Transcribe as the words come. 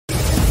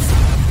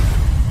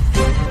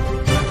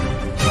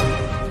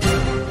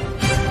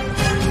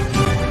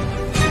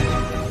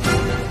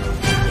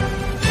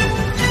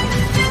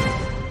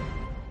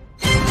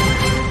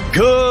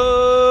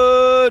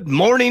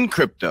Morning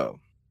Crypto.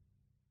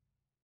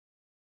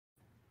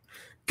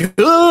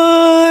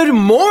 Good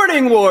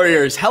morning,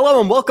 Warriors. Hello,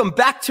 and welcome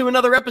back to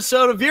another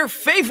episode of your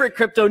favorite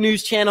crypto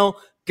news channel,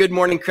 Good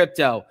Morning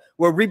Crypto,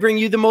 where we bring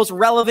you the most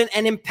relevant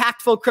and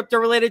impactful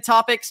crypto-related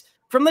topics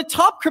from the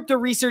top crypto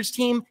research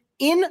team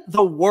in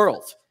the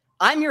world.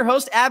 I'm your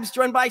host, Abs,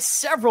 joined by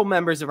several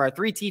members of our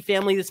 3T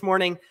family this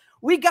morning.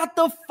 We got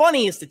the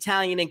funniest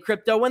Italian in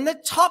crypto and the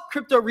top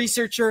crypto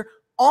researcher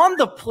on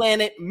the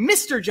planet,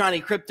 Mr. Johnny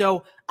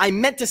Crypto. I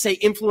meant to say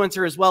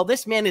influencer as well.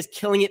 This man is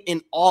killing it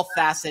in all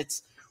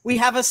facets. We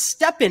have a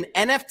step-in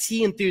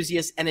NFT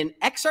enthusiast and an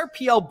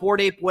XRPL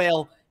Bored Ape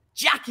whale,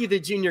 Jackie the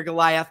Junior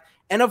Goliath,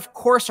 and of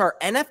course our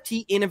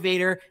NFT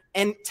innovator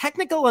and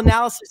technical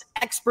analysis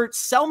expert,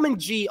 Selman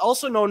G,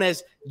 also known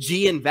as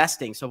G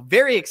Investing. So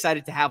very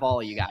excited to have all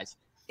of you guys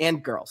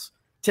and girls.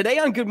 Today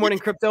on Good Morning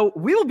Crypto,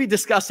 we will be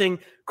discussing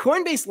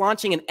Coinbase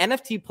launching an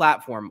NFT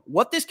platform,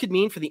 what this could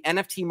mean for the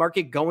NFT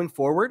market going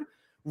forward.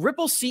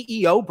 Ripple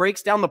CEO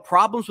breaks down the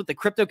problems with the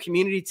crypto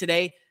community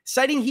today,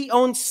 citing he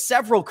owns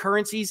several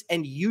currencies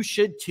and you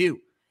should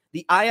too.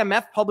 The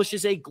IMF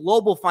publishes a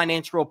global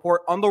financial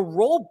report on the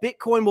role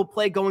Bitcoin will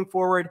play going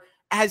forward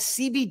as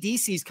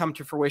CBDCs come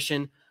to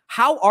fruition,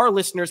 how our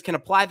listeners can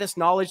apply this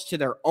knowledge to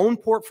their own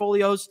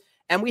portfolios,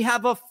 and we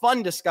have a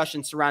fun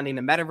discussion surrounding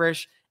the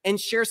metaverse and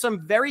share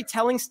some very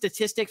telling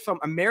statistics from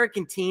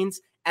American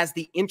teens as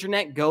the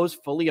internet goes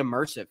fully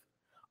immersive.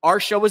 Our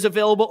show is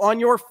available on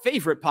your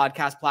favorite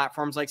podcast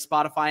platforms like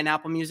Spotify and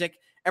Apple Music.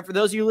 And for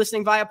those of you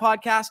listening via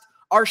podcast,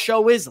 our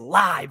show is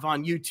live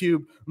on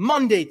YouTube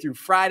Monday through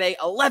Friday,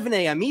 11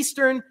 a.m.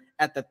 Eastern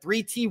at the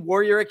 3T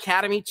Warrior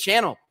Academy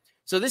channel.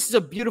 So this is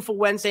a beautiful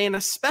Wednesday and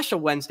a special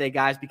Wednesday,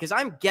 guys, because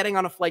I'm getting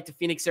on a flight to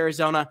Phoenix,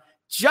 Arizona,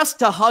 just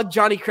to hug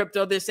Johnny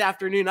Crypto this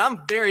afternoon.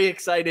 I'm very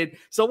excited.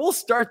 So we'll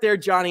start there,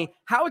 Johnny.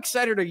 How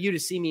excited are you to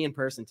see me in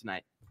person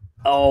tonight?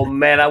 Oh,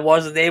 man, I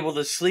wasn't able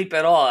to sleep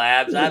at all,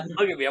 Abs.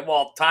 Look at me. I'm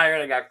all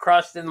tired. I got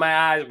crust in my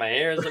eyes. My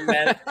hair is a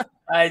mess.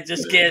 I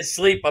just can't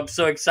sleep. I'm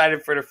so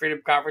excited for the Freedom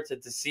Conference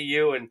and to see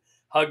you and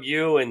hug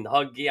you and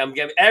hug you.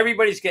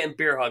 Everybody's getting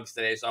beer hugs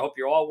today, so I hope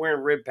you're all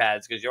wearing rib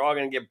pads because you're all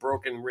going to get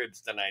broken ribs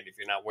tonight if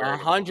you're not wearing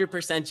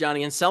 100%,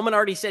 Johnny. And Selman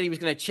already said he was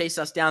going to chase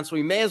us down, so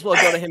we may as well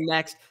go to him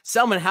next.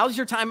 Selman, how's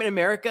your time in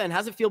America, and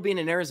how's it feel being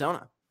in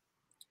Arizona?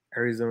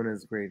 Arizona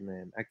is great,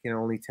 man. I can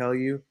only tell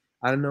you,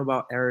 I don't know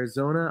about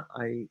Arizona.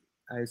 I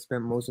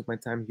spent most of my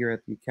time here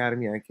at the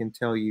Academy. I can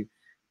tell you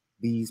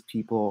these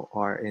people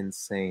are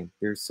insane.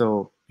 They're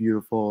so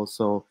beautiful,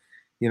 so,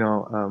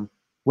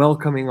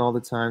 welcoming all the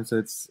time. So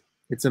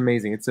it's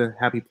amazing. It's a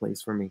happy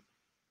place for me.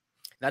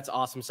 That's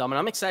awesome, Selman.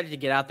 I'm excited to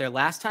get out there.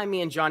 Last time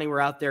me and Johnny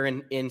were out there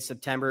in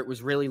September, it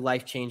was really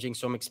life-changing.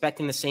 So I'm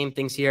expecting the same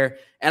things here.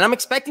 And I'm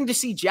expecting to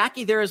see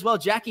Jackie there as well.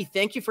 Jackie,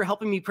 thank you for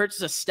helping me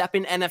purchase a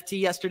step-in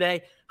NFT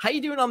yesterday. How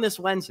you doing on this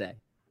Wednesday?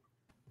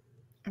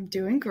 I'm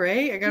doing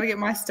great. I got to get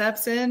my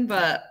steps in,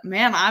 but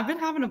man, I've been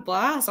having a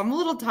blast. I'm a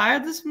little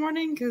tired this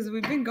morning because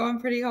we've been going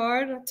pretty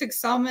hard. I took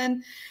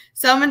Selman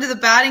to the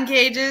batting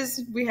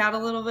cages. We had a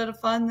little bit of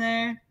fun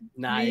there.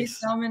 Nice. Me,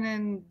 Selman,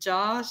 and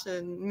Josh.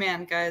 And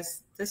man,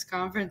 guys, this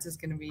conference is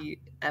going to be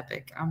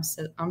epic.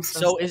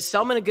 So is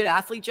Selman a good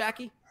athlete,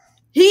 Jackie?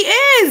 He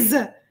is.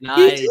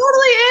 Nice. He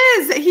totally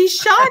is. He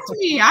shocked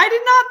me. I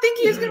did not think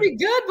he was going to be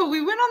good, but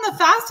we went on the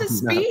fastest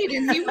speed,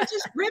 and he was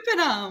just ripping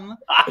them.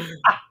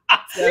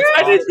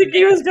 I didn't think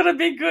he was going to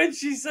be good,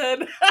 she said.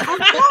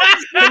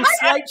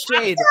 Slight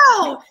shade.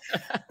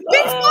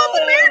 Baseball's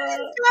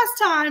Americans last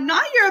time,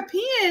 not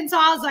European. So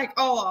I was like,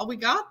 oh, we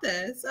got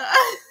this.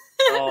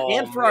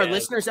 And for our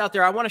listeners out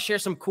there, I want to share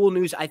some cool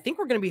news. I think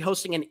we're going to be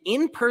hosting an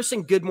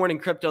in-person Good Morning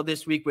Crypto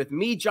this week with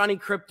me, Johnny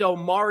Crypto,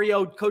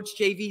 Mario, Coach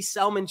JV,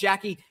 Selman,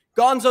 Jackie,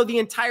 Gonzo, the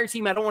entire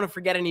team. I don't want to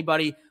forget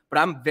anybody, but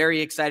I'm very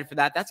excited for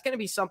that. That's going to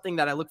be something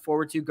that I look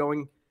forward to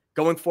going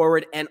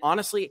forward. And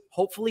honestly,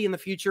 hopefully in the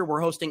future,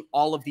 we're hosting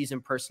all of these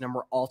in person and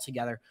we're all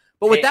together.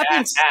 But with that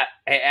being said,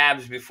 hey,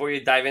 Abs, before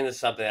you dive into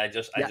something,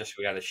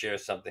 we got to share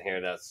something here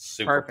that's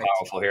super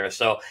powerful here.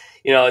 So,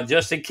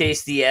 just in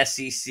case the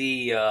SEC,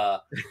 the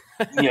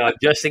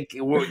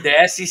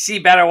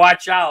SEC better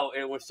watch out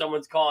if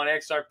someone's calling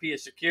XRP a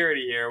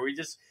security here.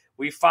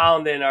 We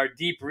found in our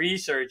deep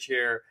research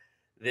here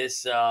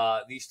these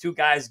two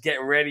guys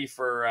getting ready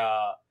for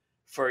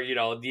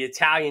the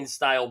Italian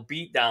style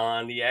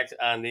beatdown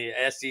on the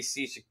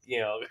SEC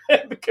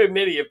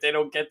committee if they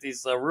don't get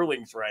these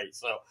rulings right.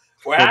 So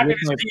we're happy to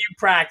see you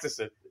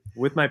practicing.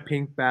 With my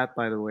pink bat,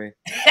 by the way.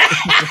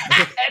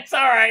 It's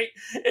all right.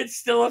 It's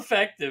still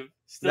effective.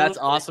 That's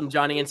awesome,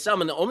 Johnny. And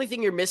Selman, the only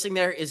thing you're missing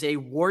there is a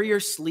Warrior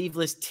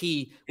sleeveless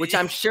tee, which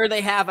I'm sure they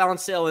have on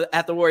sale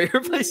at the Warrior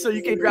place, so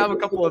you can grab a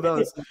couple of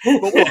those. But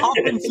we'll hop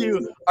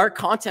into our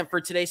content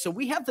for today. So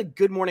we have the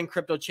Good Morning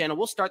Crypto channel.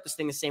 We'll start this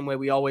thing the same way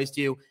we always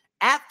do.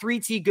 At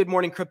 3T Good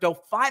Morning Crypto,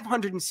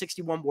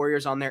 561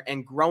 Warriors on there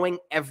and growing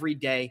every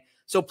day.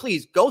 So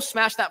please go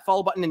smash that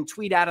follow button and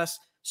tweet at us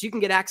so you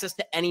can get access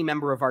to any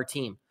member of our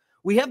team.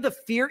 We have the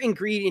Fear and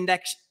Greed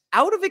Index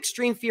out of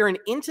extreme fear and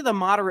into the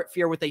moderate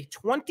fear with a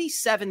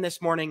 27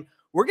 this morning,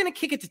 we're going to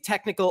kick it to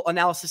technical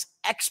analysis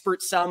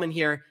expert Salman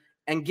here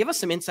and give us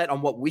some insight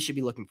on what we should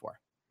be looking for.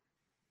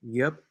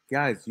 Yep,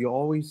 guys, you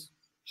always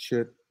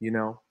should,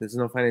 this is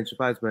no financial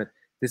advice, but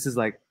this is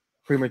like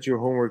pretty much your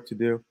homework to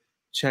do.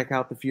 Check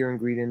out the Fear and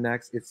Greed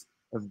Index. It's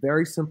a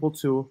very simple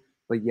tool,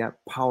 but yet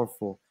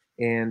powerful.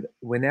 And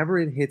whenever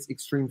it hits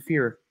extreme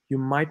fear, you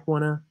might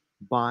want to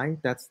buy.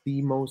 That's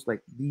the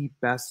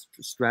best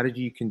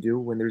strategy you can do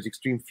when there's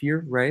extreme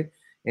fear, right?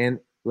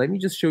 And let me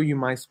just show you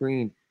my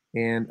screen.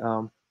 And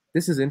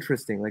this is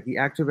interesting. Like the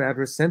active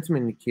adverse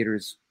sentiment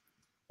indicators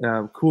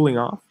cooling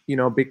off.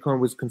 Bitcoin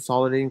was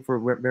consolidating for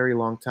a very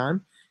long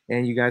time,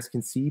 and you guys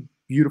can see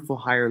beautiful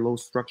higher low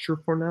structure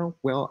for now.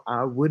 Well,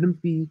 I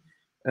wouldn't be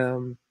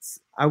sad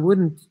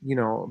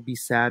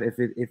if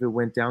it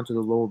went down to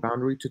the lower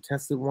boundary to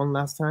test it one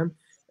last time.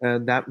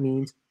 That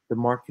means the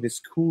market is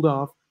cooled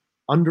off,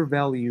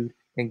 undervalued,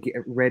 and get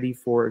ready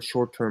for a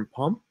short-term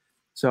pump.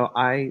 So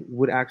I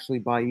would actually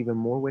buy even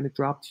more when it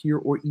dropped here,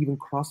 or even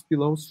cross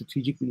below.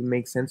 Strategically, it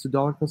makes sense to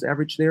dollar cost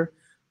average there.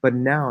 But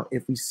now,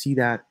 if we see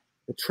that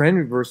the trend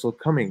reversal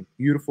coming,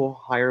 beautiful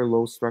higher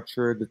low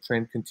structure, the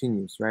trend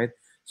continues, right?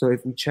 So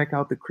if we check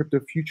out the crypto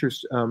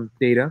futures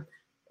data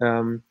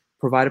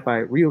provided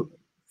by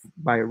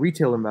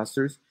retail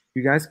investors,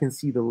 you guys can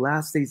see the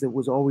last days it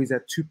was always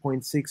at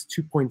 2.6,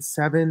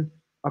 2.7.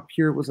 Up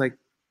here it was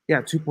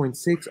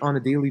 2.6 on a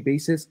daily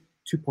basis,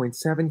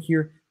 2.7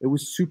 here. It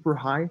was super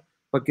high,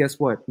 but guess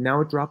what? Now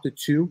it dropped to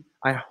 2.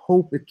 I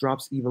hope it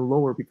drops even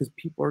lower because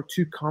people are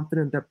too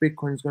confident that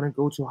Bitcoin is going to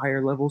go to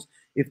higher levels.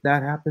 If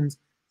that happens,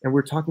 and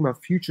we're talking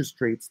about futures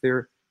trades,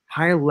 they're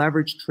high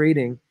leverage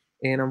trading.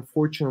 And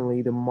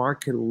unfortunately, the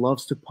market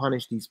loves to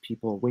punish these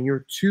people. When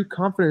you're too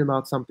confident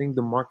about something,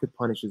 the market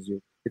punishes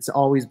you. It's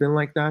always been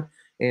like that.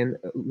 And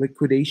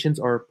liquidations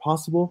are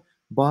possible.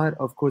 But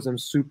of course, I'm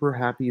super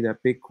happy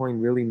that Bitcoin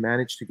really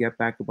managed to get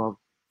back above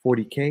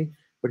 40K.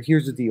 But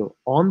here's the deal.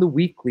 On the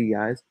weekly,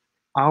 guys,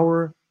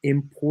 our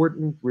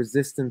important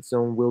resistance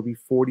zone will be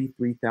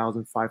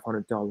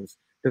 $43,500.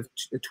 The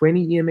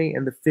 20 EMA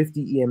and the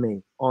 50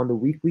 EMA on the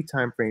weekly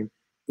time frame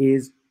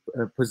is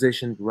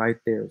positioned right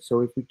there.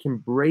 So if we can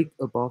break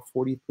above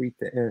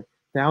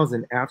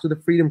 43,000 after the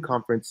Freedom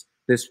Conference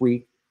this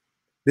week,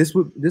 this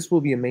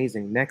will be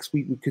amazing. Next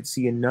week we could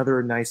see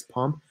another nice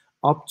pump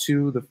up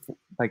to the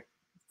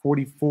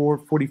 44,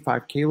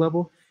 45K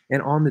level.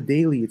 And on the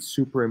daily, it's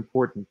super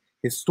important.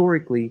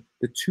 Historically,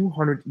 the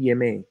 200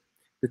 EMA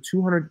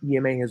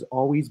has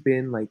always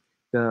been like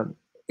the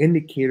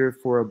indicator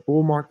for a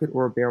bull market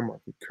or a bear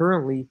market.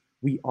 Currently,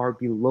 we are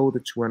below the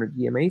 200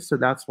 EMA, so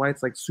that's why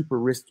it's super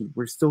risky.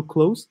 We're still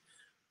close,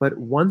 but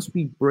once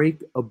we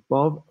break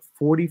above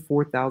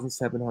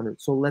 44,700,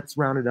 so let's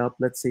round it up,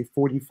 let's say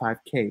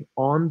 45K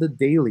on the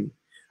daily.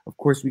 Of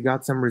course, we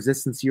got some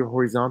resistance here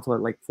horizontal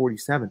at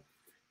 47,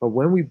 but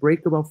when we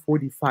break above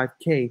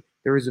 45K,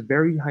 there is a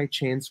very high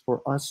chance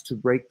for us to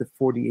break the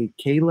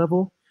 48K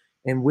level,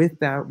 and with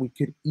that, we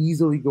could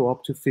easily go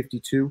up to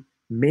 52,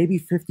 maybe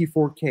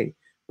 54K.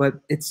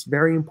 But it's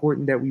very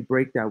important that we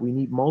break that. We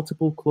need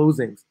multiple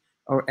closings,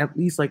 or at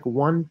least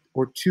 1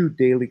 or 2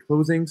 daily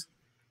closings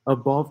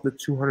above the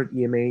 200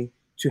 EMA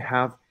to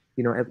have,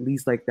 at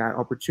least that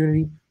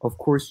opportunity. Of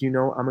course,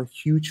 I'm a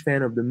huge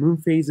fan of the moon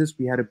phases.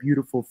 We had a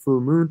beautiful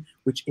full moon,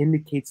 which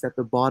indicates that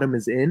the bottom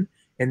is in.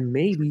 And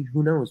maybe,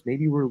 who knows,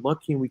 maybe we're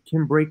lucky and we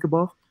can break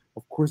above.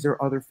 Of course, there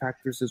are other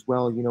factors as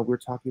well. We're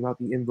talking about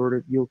the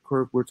inverted yield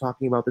curve. We're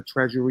talking about the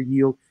treasury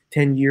yield,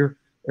 10-year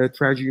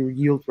treasury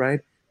yield,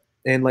 right?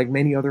 And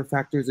many other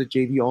factors that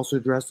JV also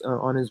addressed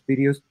on his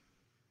videos.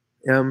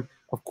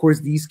 Of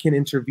course, these can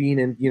intervene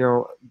and,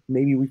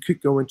 maybe we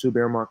could go into a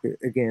bear market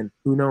again.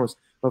 Who knows?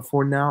 But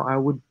for now, I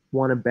would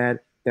want to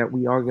bet that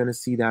we are going to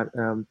see that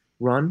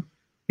run,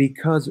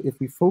 because if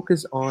we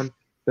focus on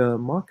the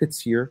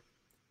markets here,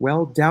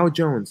 well, Dow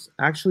Jones,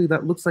 actually,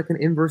 that looks like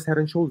an inverse head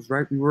and shoulders,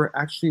 right? We were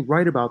actually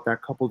right about that a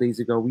couple days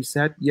ago. We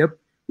said, yep,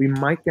 we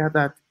might get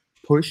that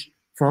push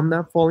from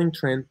that falling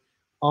trend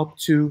up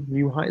to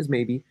new highs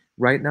maybe.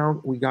 Right now,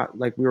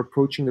 we're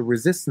approaching the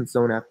resistance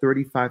zone at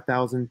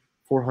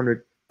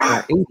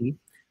 35,480.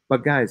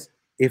 But guys,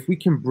 if we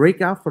can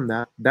break out from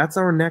that, that's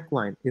our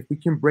neckline. If we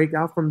can break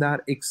out from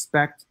that,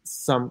 expect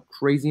some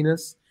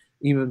craziness.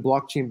 Even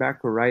Blockchain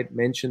Backer, right,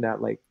 mentioned that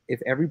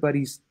if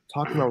everybody's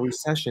talking about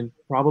recession,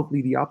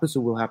 probably the opposite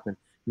will happen.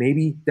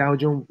 Maybe Dow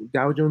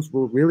Jones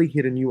will really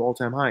hit a new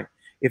all-time high.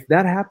 If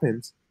that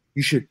happens,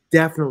 you should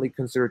definitely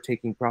consider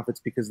taking profits,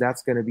 because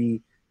that's going to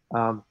be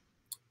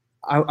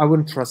I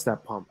wouldn't trust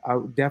that pump. I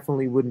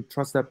definitely wouldn't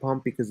trust that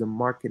pump, because the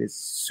market is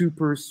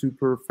super,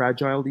 super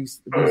fragile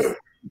these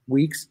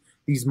weeks,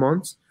 these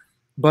months.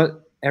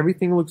 But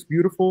everything looks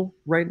beautiful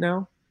right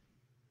now.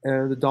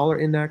 The dollar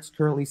index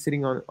currently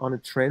sitting on a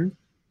trend,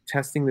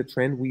 testing the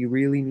trend. We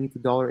really need the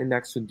dollar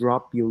index to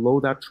drop below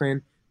that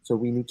trend. So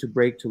we need to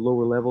break to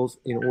lower levels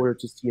in order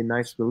to see a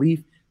nice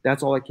relief.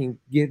 That's all I can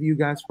give you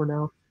guys for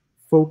now.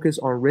 Focus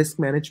on risk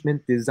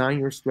management, design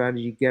your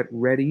strategy, get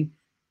ready.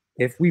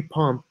 If we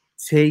pump,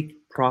 take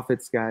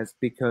profits, guys,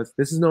 because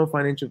this is no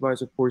financial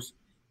advice. Of course,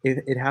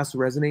 it has to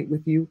resonate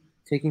with you,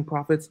 taking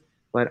profits.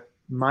 But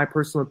my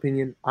personal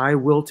opinion, I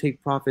will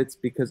take profits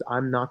because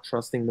I'm not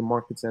trusting the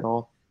markets at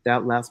all.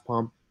 That last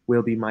pump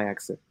will be my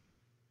exit.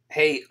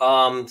 Hey,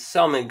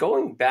 Selman,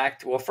 going back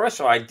to, well, first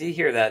of all, I did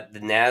hear that the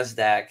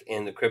NASDAQ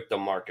and the crypto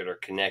market are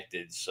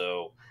connected.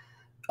 So,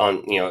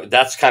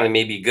 that's kind of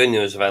maybe good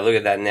news. If I look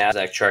at that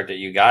NASDAQ chart that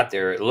you got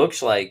there, it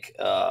looks like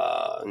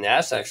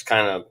NASDAQ's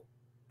kind of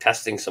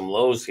testing some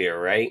lows here,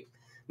 right?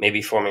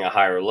 Maybe forming a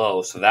higher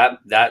low. So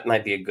that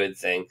might be a good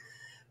thing.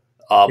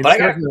 But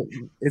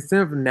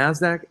instead of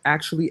NASDAQ,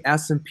 actually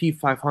S&P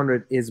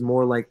 500 is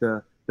more like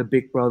the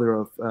big brother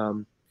of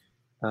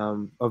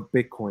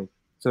Bitcoin.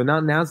 So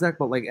not NASDAQ,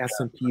 but like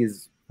S&P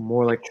is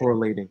more like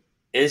correlating.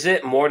 Is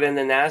it more than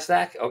the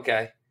NASDAQ?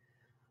 Okay.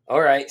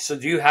 All right. So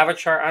do you have a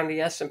chart on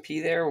the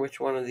S&P there? Which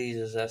one of these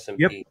is S&P?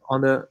 Yep,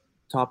 on the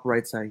top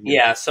right side here.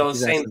 Yeah, so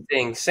same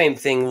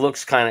thing.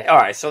 Looks kind of, all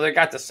right. So they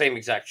got the same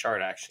exact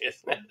chart actually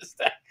as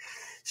NASDAQ.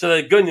 So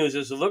the good news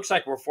is it looks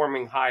like we're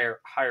forming higher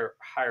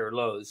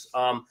lows.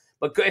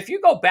 But if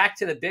you go back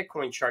to the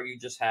Bitcoin chart you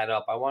just had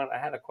up, I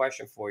had a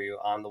question for you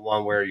on the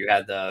one where you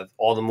had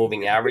all the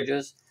moving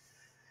averages.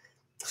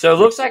 So it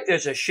looks like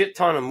there's a shit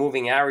ton of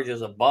moving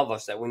averages above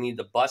us that we need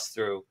to bust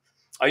through.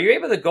 Are you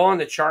able to go on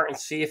the chart and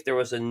see if there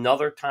was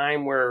another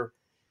time where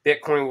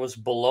Bitcoin was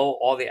below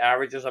all the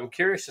averages? I'm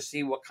curious to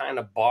see what kind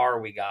of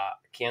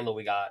candle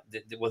we got.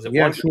 Was it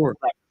one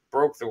that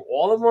broke through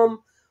all of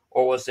them,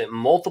 or was it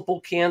multiple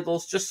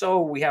candles? Just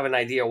so we have an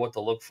idea what to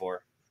look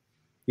for.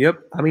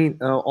 Yep. I mean,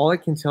 all I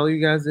can tell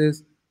you guys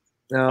is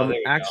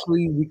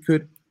actually we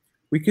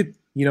could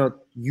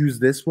use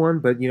this one,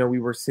 but we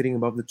were sitting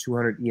above the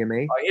 200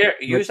 EMA. Oh, yeah,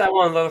 use that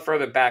one a little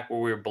further back where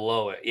we were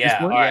below it. Yeah,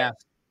 all right. Yeah.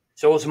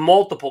 So it was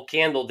multiple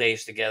candle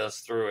days to get us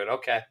through it.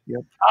 Okay.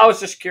 Yep. I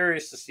was just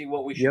curious to see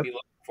what we should be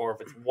looking for.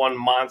 If it's one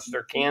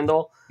monster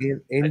candle.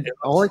 And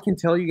all I can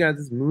tell you guys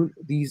is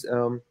these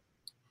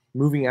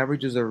moving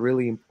averages are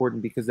really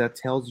important because that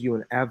tells you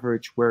an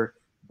average where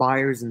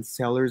buyers and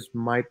sellers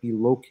might be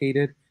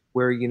located,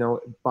 where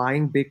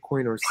buying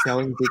Bitcoin or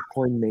selling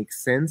Bitcoin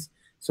makes sense.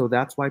 So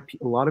that's why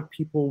a lot of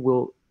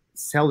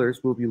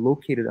sellers will be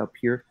located up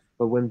here.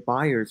 But when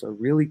buyers are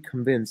really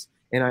convinced,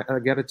 and I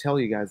got to tell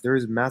you guys, there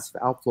is massive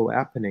outflow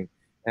happening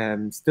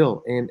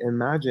still. And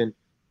imagine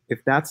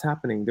if that's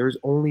happening, there's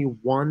only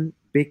one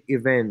big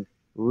event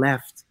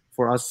left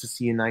for us to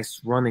see a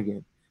nice run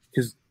again,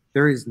 because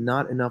there is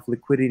not enough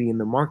liquidity in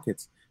the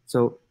markets.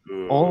 So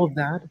all of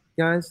that,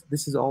 guys,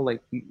 this is all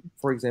like,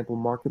 for example,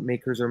 market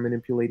makers are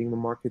manipulating the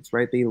markets,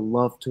 right? They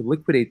love to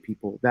liquidate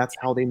people. That's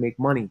how they make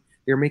money.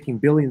 They're making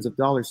billions of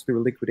dollars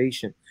through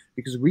liquidation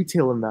because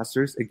retail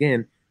investors,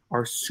 again,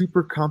 are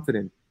super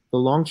confident. The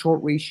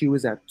long-short ratio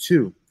is at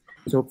 2.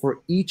 So for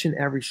each and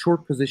every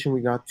short position, we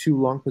got 2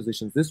 long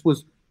positions. This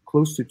was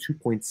close to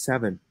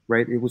 2.7,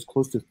 right? It was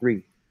close to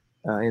 3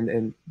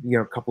 and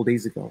a couple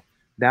days ago.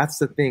 That's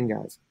the thing,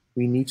 guys.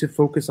 We need to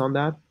focus on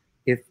that.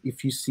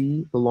 If you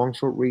see the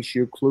long-short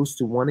ratio close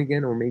to 1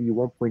 again, or maybe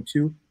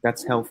 1.2,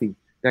 that's healthy.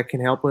 That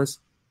can help us.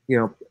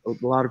 A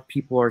lot of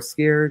people are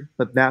scared,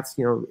 but that's,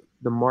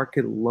 the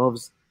market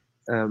loves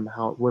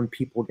when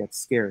people get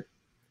scared.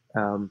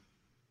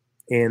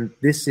 And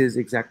this is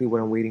exactly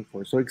what I'm waiting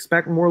for. So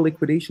expect more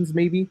liquidations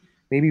maybe.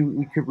 Maybe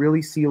we could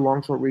really see a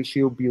long-short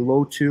ratio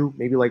below 2,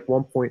 maybe like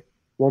 1.4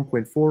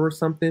 or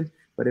something.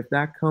 But if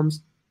that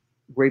comes,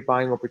 great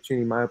buying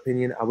opportunity, in my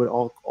opinion. I would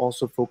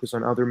also focus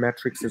on other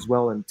metrics as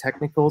well and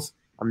technicals.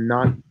 I'm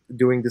not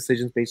doing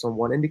decisions based on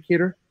one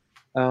indicator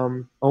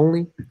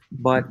only.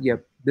 But yeah,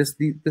 this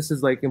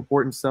is like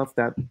important stuff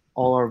that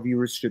all our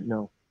viewers should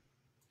know.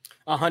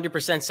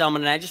 100%,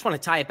 Selman. And I just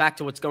want to tie it back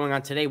to what's going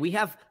on today. We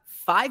have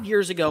 5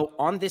 years ago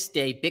on this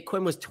day,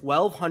 Bitcoin was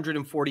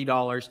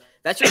 $1,240.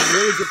 That just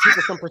really gives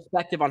people some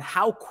perspective on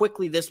how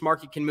quickly this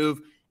market can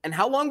move and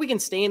how long we can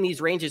stay in these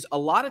ranges. A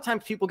lot of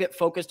times people get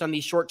focused on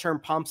these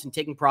short-term pumps and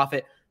taking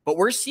profit, but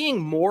we're seeing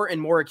more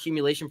and more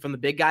accumulation from the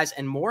big guys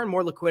and more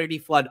liquidity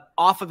flood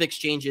off of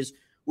exchanges,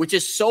 which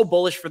is so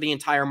bullish for the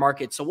entire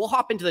market. So we'll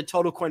hop into the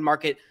total coin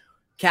market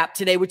cap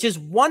today, which is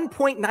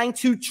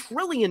 $1.92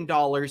 trillion.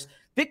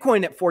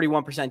 Bitcoin at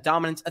 41%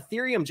 dominance,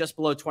 Ethereum just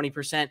below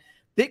 20%.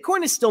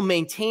 Bitcoin is still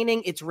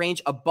maintaining its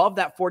range above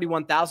that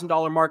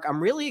 $41,000 mark.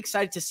 I'm really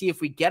excited to see if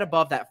we get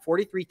above that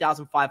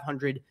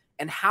 43,500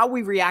 and how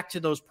we react to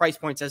those price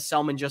points, as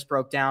Selman just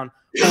broke down.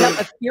 We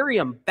have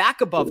Ethereum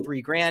back above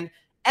 $3,000,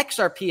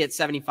 XRP at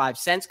 75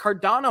 cents,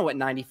 Cardano at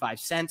 95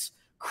 cents,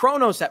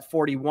 Kronos at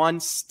 41,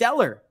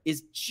 Stellar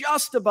is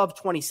just above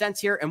 20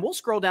 cents here, and we'll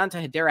scroll down to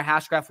Hedera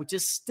Hashgraph, which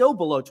is still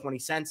below 20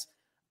 cents.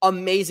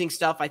 Amazing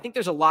stuff. I think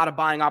there's a lot of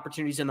buying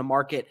opportunities in the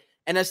market.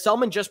 And as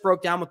Selman just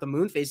broke down with the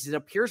moon phases, it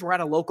appears we're at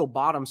a local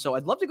bottom. So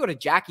I'd love to go to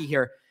Jackie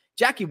here.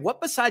 Jackie,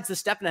 what besides the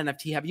Steppen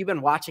NFT have you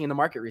been watching in the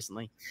market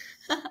recently?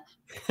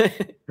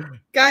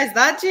 Guys,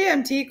 that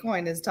GMT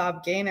coin is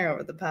top gainer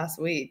over the past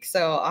week.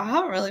 So I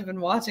haven't really been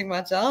watching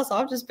much else.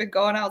 I've just been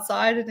going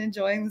outside and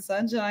enjoying the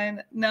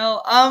sunshine.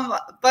 No,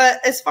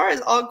 but as far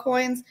as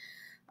altcoins,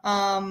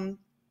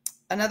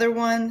 another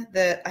one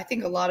that I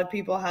think a lot of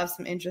people have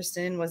some interest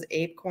in was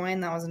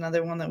ApeCoin. That was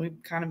another one that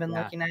we've kind of been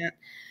looking at.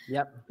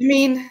 Yep. I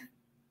mean,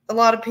 a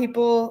lot of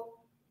people,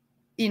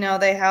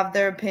 they have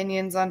their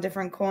opinions on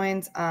different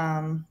coins.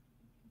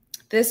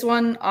 This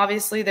one,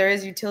 obviously, there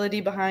is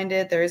utility behind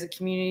it. There is a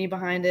community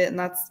behind it.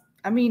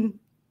 And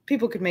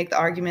people could make the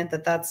argument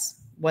that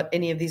that's what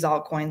any of these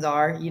altcoins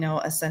are,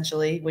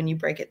 essentially, when you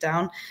break it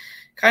down.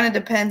 Kind of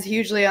depends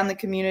hugely on the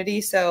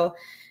community. So,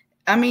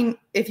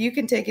 if you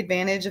can take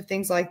advantage of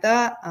things like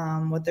that,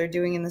 what they're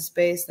doing in the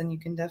space, then you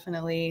can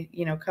definitely,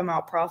 come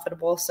out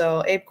profitable.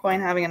 So ApeCoin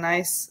having a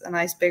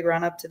nice big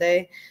run up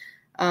today.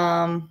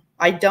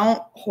 I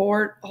don't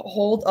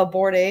hold a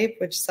Bored Ape,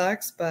 which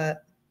sucks,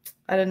 but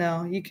I don't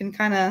know. You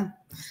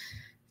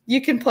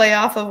can play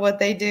off of what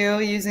they do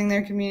using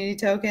their community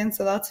token.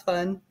 So that's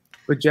fun.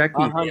 But Jackie,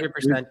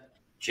 100%.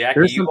 Jackie,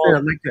 there's something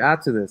I'd like to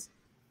add to this.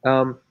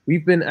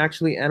 We've been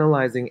actually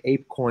analyzing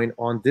ApeCoin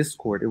on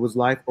Discord. It was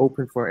live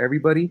open for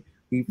everybody.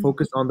 We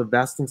focused on the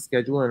vesting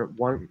schedule,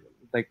 and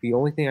the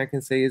only thing I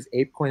can say is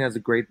ApeCoin has a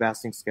great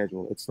vesting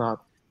schedule. It's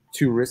not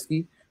too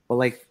risky. But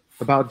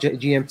about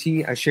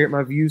GMT, I shared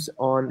my views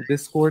on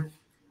Discord.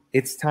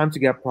 It's time to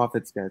get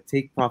profits, guys.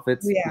 Take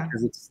profits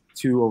because it's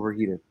too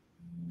overheated.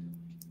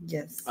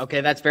 Yes.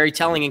 Okay, that's very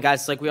telling. And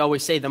guys, like we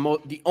always say,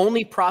 the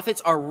only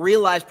profits are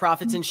realized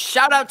profits. And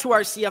shout out to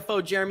our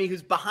CFO, Jeremy,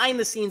 who's behind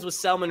the scenes with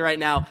Selman right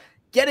now,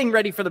 getting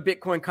ready for the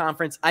Bitcoin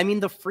conference.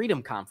 The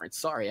Freedom Conference.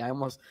 Sorry,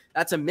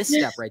 that's a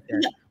misstep right there.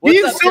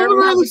 Me and Selman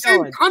are in the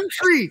same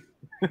country.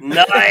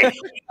 Nice.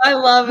 I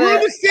love it. We're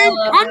in the same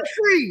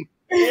country.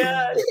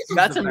 Yeah,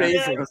 that's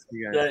amazing.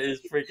 That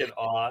is freaking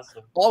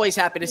awesome. Always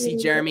happy to see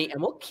Jeremy,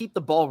 and we'll keep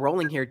the ball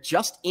rolling here.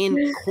 Just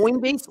in,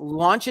 Coinbase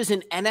launches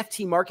an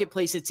NFT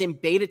marketplace. It's in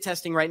beta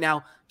testing right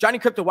now. Johnny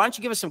Crypto, why don't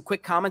you give us some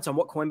quick comments on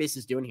what Coinbase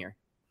is doing here?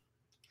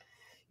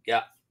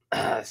 Yeah.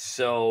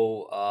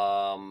 So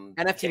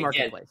NFT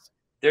marketplace.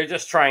 They're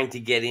just trying to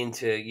get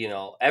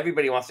into,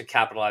 everybody wants to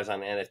capitalize on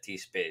the NFT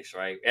space,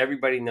 right?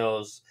 Everybody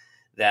knows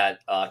that.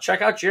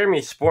 Check out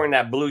Jeremy sporting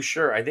that blue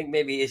shirt. I think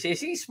maybe is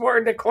he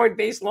sporting the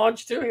Coinbase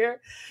launch too here?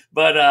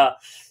 But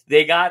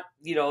they got,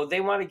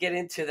 they want to get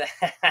into the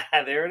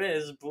there it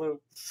is,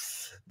 blue.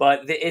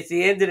 But at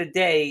the end of the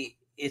day,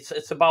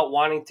 it's about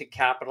wanting to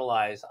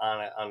capitalize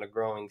on a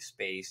growing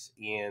space.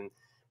 And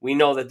we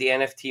know that the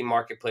NFT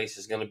marketplace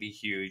is going to be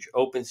huge.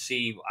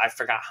 OpenSea, I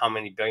forgot how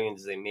many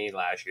billions they made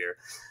last year.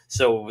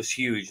 So it was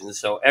huge. And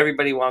so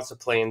everybody wants to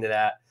play into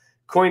that.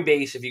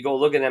 Coinbase, if you go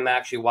look at them,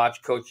 actually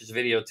watch Coach's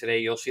video today,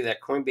 you'll see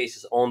that Coinbase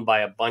is owned by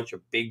a bunch of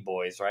big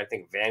boys, right? I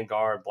think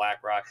Vanguard,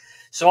 BlackRock.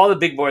 So all the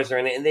big boys are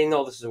in it, and they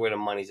know this is where the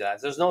money's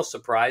at. There's no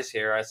surprise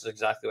here. That's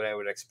exactly what I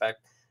would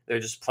expect. They're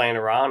just playing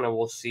around, and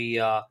we'll see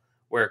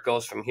where it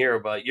goes from here.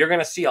 But you're going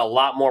to see a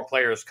lot more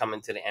players come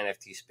into the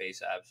NFT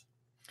space, Abs.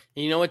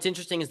 And what's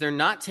interesting is they're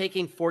not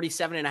taking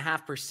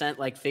 47.5%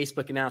 like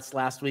Facebook announced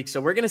last week. So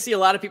we're going to see a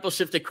lot of people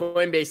shift to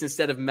Coinbase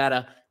instead of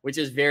Meta, which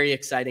is very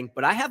exciting.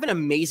 But I have an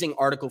amazing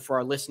article for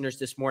our listeners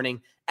this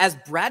morning as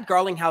Brad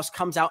Garlinghouse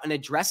comes out and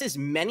addresses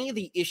many of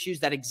the issues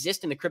that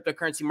exist in the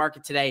cryptocurrency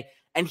market today.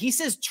 And he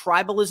says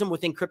tribalism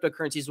within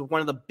cryptocurrencies is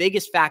one of the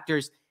biggest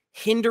factors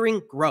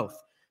hindering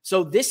growth.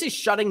 So this is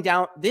stunting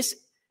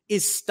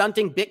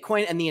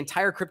Bitcoin and the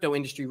entire crypto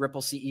industry,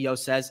 Ripple CEO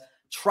says.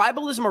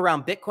 Tribalism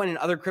around Bitcoin and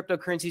other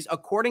cryptocurrencies,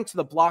 according to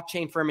the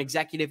blockchain firm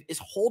executive, is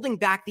holding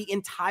back the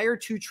entire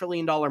 $2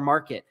 trillion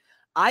market.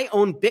 I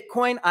own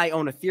Bitcoin, I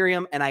own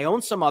Ethereum, and I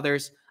own some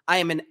others. I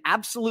am an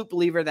absolute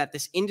believer that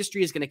this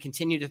industry is going to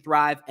continue to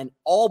thrive and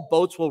all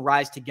boats will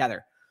rise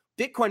together.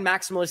 Bitcoin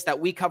maximalists that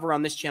we cover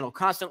on this channel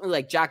constantly,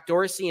 like Jack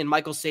Dorsey and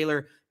Michael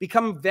Saylor,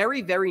 become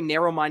very, very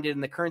narrow-minded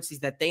in the currencies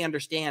that they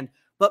understand.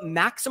 But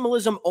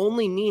maximalism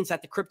only means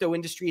that the crypto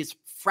industry is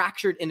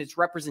fractured in its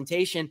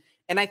representation.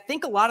 And I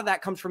think a lot of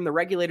that comes from the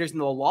regulators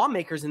and the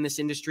lawmakers in this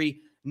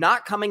industry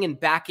not coming and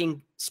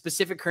backing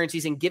specific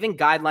currencies and giving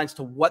guidelines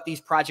to what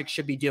these projects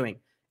should be doing.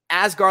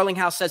 As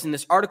Garlinghouse says in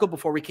this article,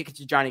 before we kick it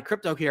to Johnny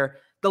Crypto here,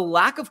 the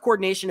lack of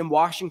coordination in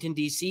Washington,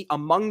 D.C.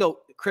 among the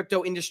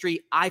crypto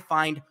industry, I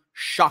find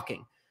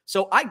shocking.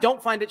 So I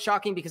don't find it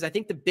shocking because I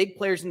think the big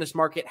players in this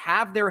market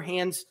have their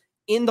hands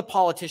in the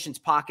politicians'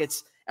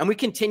 pockets. And we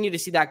continue to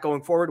see that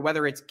going forward,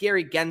 whether it's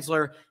Gary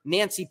Gensler,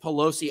 Nancy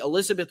Pelosi,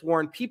 Elizabeth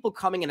Warren, people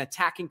coming and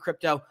attacking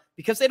crypto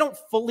because they don't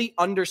fully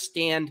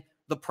understand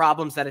the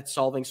problems that it's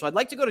solving. So I'd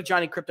like to go to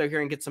Johnny Crypto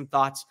here and get some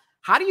thoughts.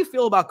 How do you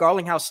feel about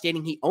Garlinghouse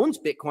stating he owns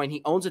Bitcoin,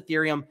 he owns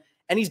Ethereum,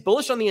 and he's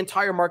bullish on the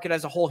entire market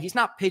as a whole? He's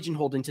not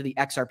pigeonholed into the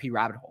XRP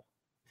rabbit hole.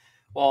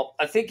 Well,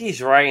 I think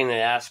he's right in the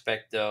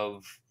aspect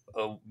of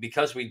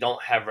because we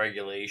don't have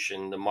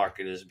regulation, the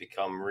market has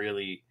become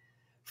really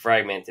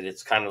fragmented.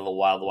 It's kind of the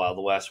wild,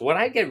 wild west. What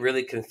I get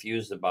really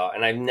confused about,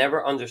 and I've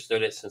never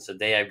understood it since the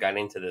day I've got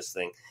into this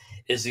thing,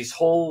 is these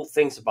whole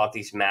things about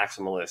these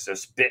maximalists.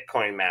 There's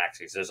Bitcoin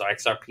maxis, there's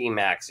XRP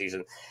maxis,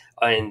 and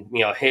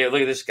hey,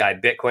 look at this guy.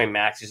 Bitcoin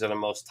maxis are the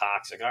most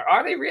toxic.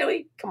 Are they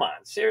really? Come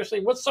on, seriously,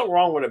 what's so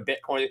wrong with a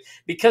Bitcoin?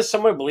 Because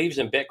someone believes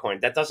in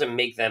Bitcoin, that doesn't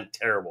make them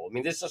terrible. I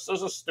mean, those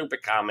are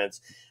stupid comments.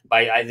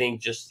 I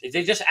think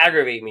they just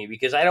aggravate me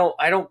because I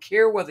don't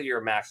care whether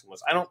you're a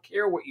maximalist. I don't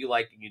care what you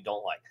like and you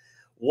don't like.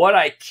 What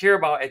I care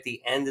about at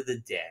the end of the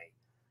day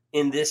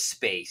in this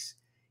space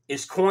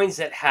is coins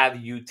that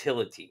have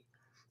utility.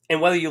 And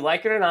whether you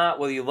like it or not,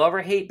 whether you love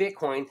or hate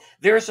Bitcoin,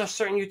 there's a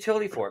certain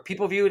utility for it.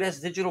 People view it as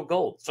digital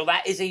gold. So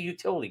that is a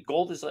utility.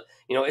 Gold is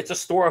it's a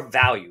store of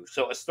value.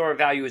 So a store of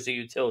value is a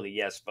utility.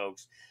 Yes,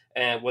 folks.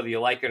 And whether you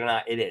like it or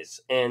not, it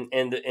is. And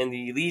the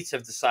elites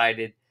have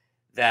decided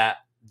that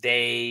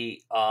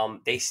they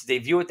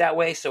view it that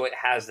way. So it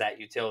has that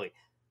utility.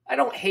 I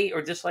don't hate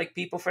or dislike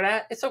people for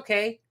that. It's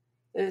okay.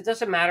 It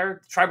doesn't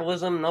matter.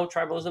 Tribalism, no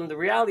tribalism. The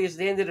reality is, at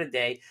the end of the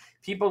day,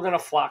 people are going to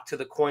flock to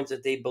the coins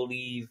that they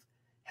believe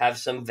have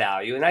some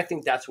value. And I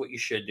think that's what you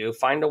should do.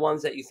 Find the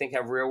ones that you think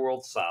have real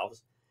world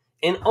solves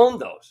and own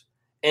those.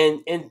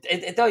 And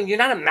you're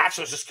not a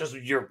maximalist just because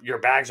your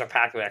bags are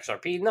packed with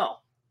XRP. No.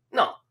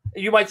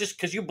 You might just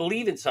because you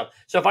believe in some.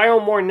 So if I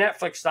own more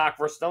Netflix stock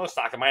versus other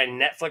stock, am I a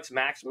Netflix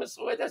maximalist?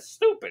 Well, that's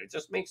stupid. It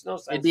just makes no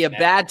sense. It'd be a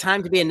bad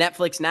time to be a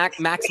Netflix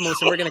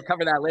maximalist, and we're going to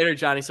cover that later,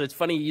 Johnny. So it's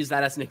funny you use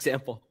that as an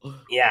example.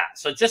 Yeah.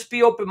 So just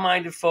be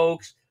open-minded,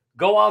 folks.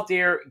 Go out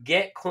there,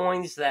 get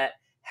coins that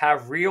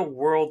have real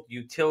world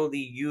utility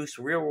use,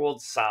 real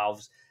world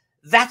solves.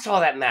 That's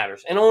all that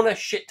matters. And own a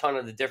shit ton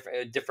of the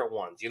different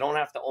ones. You don't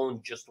have to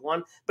own just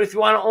one, but if you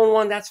want to own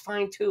one, that's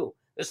fine too.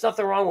 There's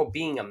nothing wrong with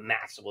being a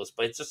maximalist,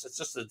 but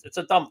it's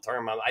a dumb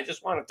term. I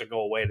just want it to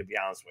go away, to be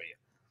honest with you.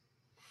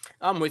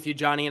 I'm with you,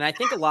 Johnny. And I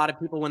think a lot of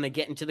people, when they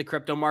get into the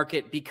crypto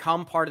market,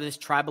 become part of this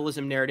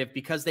tribalism narrative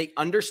because they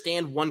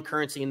understand one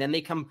currency and then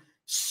they come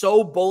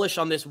so bullish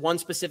on this one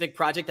specific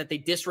project that they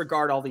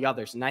disregard all the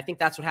others. And I think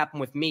that's what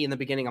happened with me in the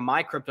beginning of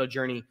my crypto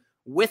journey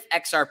with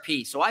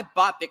XRP. So I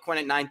bought Bitcoin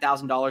at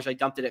 $9,000. I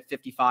dumped it at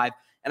 55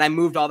 and I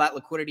moved all that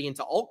liquidity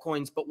into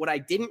altcoins. But what I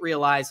didn't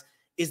realize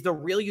is the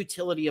real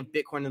utility of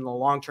Bitcoin in the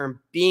long term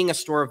being a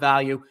store of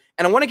value.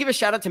 And I want to give a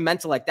shout out to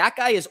Mentalect. That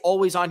guy is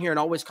always on here and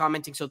always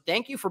commenting. So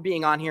thank you for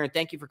being on here and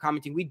thank you for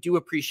commenting. We do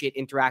appreciate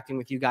interacting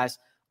with you guys.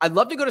 I'd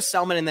love to go to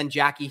Selman and then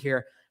Jackie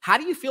here. How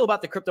do you feel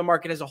about the crypto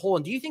market as a whole?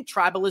 And do you think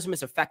tribalism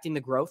is affecting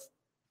the growth?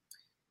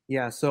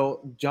 Yeah.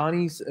 So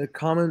Johnny's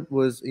comment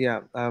was,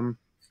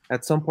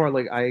 at some part,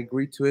 like I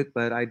agree to it,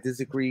 but I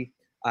disagree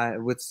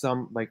with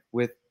some,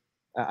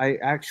 I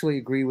actually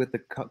agree with the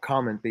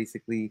comment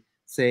basically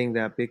saying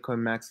that Bitcoin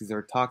maxis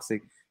are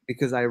toxic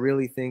because I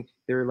really think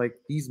they're like,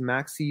 these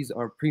maxis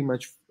are pretty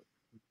much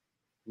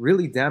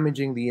really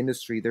damaging the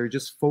industry. They're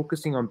just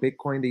focusing on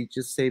Bitcoin. They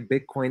just say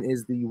Bitcoin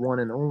is the one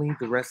and only.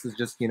 The rest is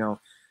just,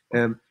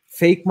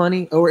 fake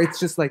money, or it's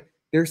just like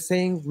they're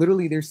saying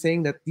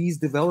that these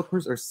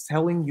developers are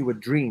selling you a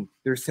dream.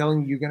 They're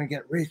selling you, you're gonna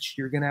get rich.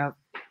 You're gonna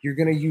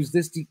use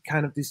this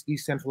kind of this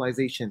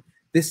decentralization.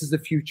 This is the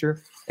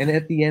future. And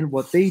at the end,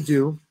 what they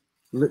do,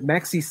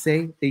 maxis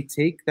say they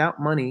take that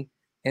money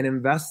and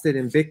invest it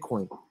in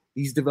Bitcoin.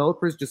 These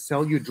developers just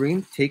sell you a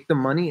dream, take the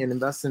money and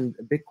invest in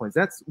Bitcoins.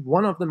 That's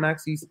one of the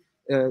maxis.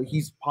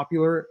 He's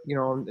popular,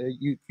 on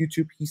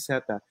YouTube. He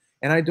said that,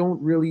 and I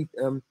don't really.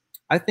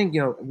 I think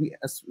we,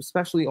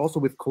 especially also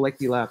with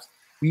Collecti Labs,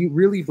 we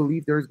really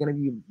believe there's going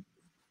to be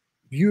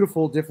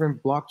beautiful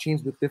different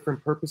blockchains with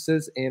different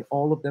purposes, and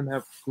all of them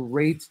have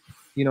great,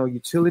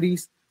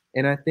 utilities.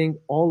 And I think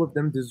all of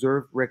them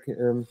deserve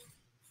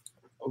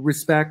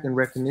respect and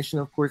recognition,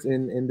 of course,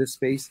 in this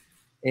space.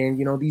 And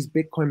these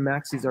Bitcoin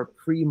maxis are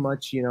pretty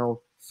much,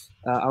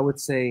 I would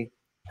say,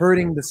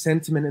 hurting the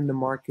sentiment in the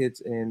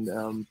market.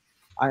 And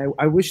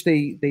I wish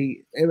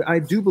I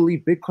do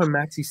believe Bitcoin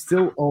maxis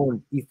still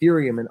own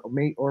Ethereum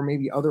or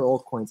maybe other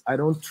altcoins. I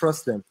don't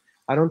trust them.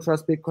 I don't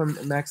trust Bitcoin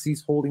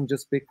maxis holding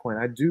just Bitcoin.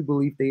 I do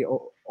believe they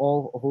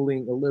all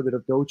holding a little bit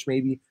of Doge,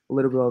 maybe a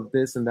little bit of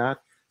this and that.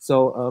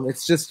 So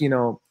it's just,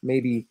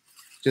 maybe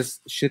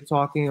just shit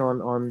talking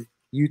on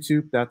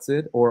YouTube. That's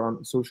it, or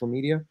on social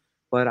media.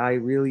 But I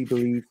really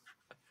believe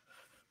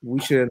we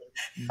should.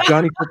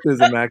 Johnny Crypto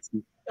is a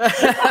maxi.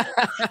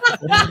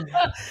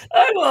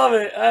 I love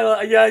it.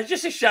 Yeah,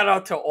 just a shout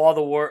out to all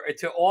the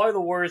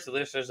Warriors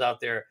listeners out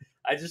there.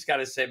 I just got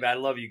to say, man, I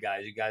love you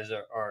guys. You guys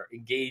are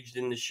engaged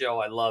in the show.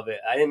 I love it.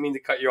 I didn't mean to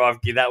cut you off,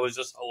 Guy. That was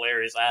just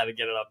hilarious. I had to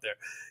get it up there.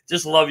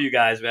 Just love you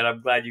guys, man.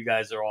 I'm glad you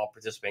guys are all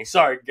participating.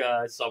 Sorry,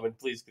 Selman,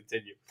 please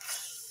continue.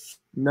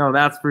 No,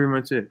 that's pretty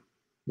much it.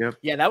 Yep.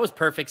 Yeah, that was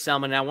perfect,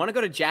 Selman. And I want to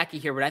go to Jackie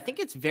here, but I think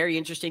it's very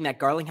interesting that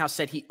Garlinghouse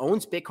said he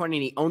owns Bitcoin and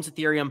he owns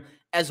Ethereum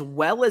as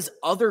well as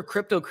other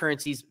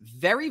cryptocurrencies.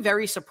 Very,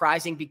 very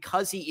surprising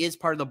because he is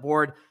part of the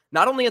board,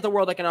 not only at the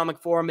World Economic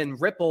Forum and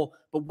Ripple,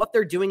 but what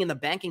they're doing in the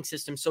banking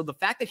system. So the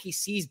fact that he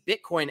sees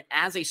Bitcoin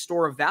as a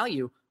store of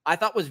value, I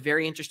thought was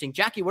very interesting.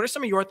 Jackie, what are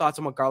some of your thoughts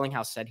on what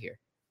Garlinghouse said here?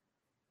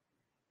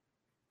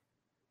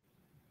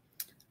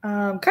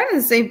 Kind of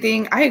the same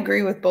thing. I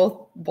agree with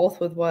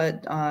both with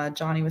what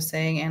Johnny was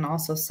saying and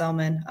also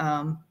Selman.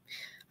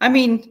 I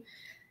mean,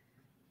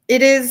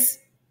 it is.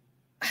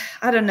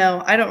 I don't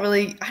know. I don't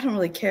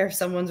really care if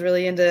someone's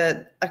really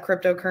into a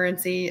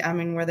cryptocurrency. I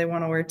mean, where they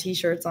want to wear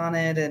T-shirts on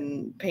it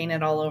and paint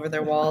it all over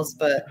their walls.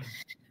 But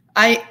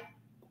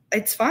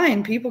it's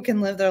fine. People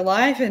can live their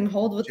life and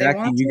hold what Jackie,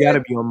 they want. You got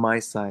to be on my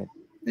side.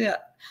 Yeah.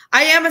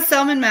 I am a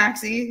Selman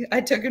Maxi.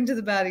 I took him to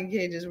the batting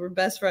cages. We're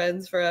best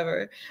friends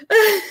forever.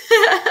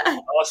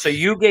 Oh, so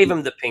you gave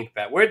him the pink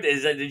bat. Where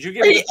is that? Did you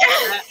give him the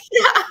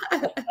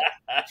pink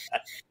bat?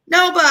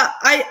 No, but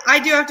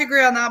I do have to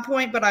agree on that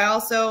point. But I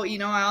also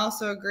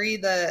agree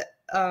that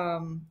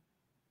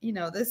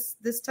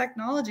this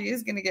technology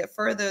is going to get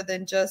further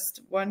than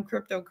just one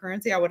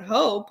cryptocurrency. I would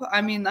hope.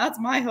 I mean, that's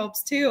my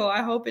hopes too.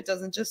 I hope it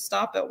doesn't just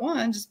stop at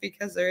one, just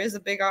because there is a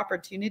big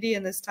opportunity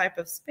in this type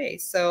of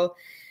space. So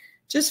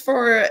just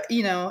for,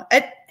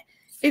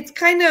 it's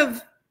kind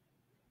of,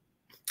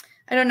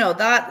 I don't know,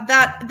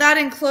 that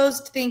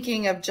enclosed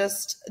thinking of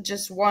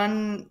just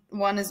one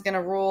is going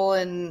to rule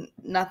and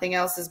nothing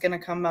else is going to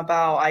come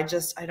about. I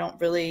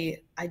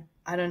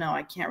don't know.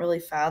 I can't really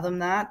fathom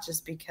that,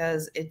 just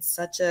because it's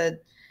such a,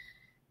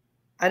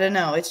 I don't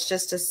know. It's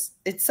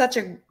it's such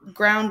a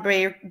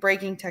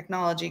groundbreaking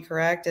technology,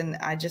 correct? And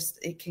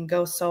it can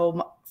go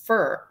so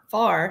far.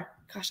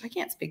 Gosh, I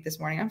can't speak this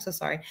morning. I'm so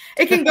sorry.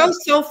 It can go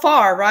so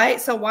far, right?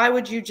 So why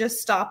would you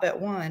just stop at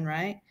one,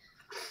 right?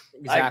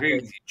 Exactly. I agree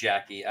with you,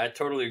 Jackie. I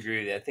totally agree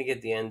with you. I think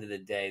at the end of the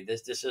day,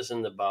 this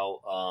isn't about,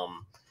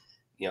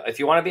 if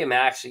you want to be a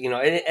maxi,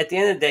 at the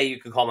end of the day, you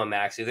could call them a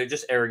maxi. They're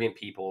just arrogant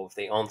people if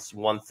they own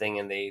one thing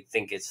and they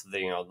think it's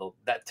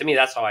that. To me,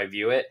 that's how I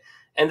view it.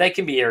 And they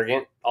can be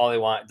arrogant all they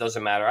want. It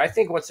doesn't matter. I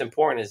think what's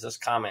important is this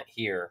comment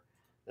here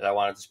that I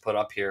wanted to put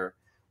up here,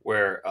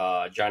 where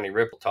Johnny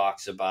Ripple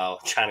talks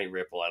about Johnny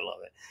Ripple. I love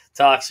it.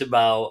 Talks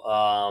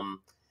about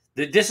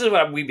this is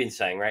what we've been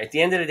saying, right? At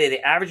the end of the day,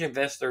 the average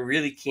investor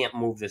really can't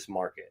move this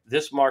market.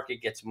 This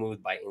market gets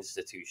moved by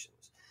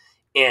institutions,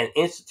 and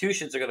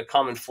institutions are going to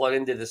come and flood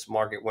into this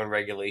market when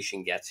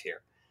regulation gets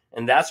here.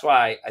 And that's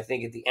why I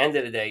think at the end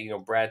of the day,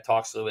 Brad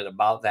talks a little bit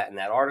about that in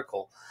that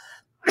article,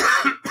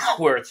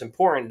 where it's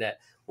important that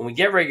when we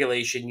get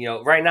regulation,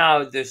 right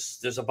now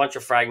there's a bunch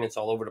of fragments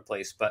all over the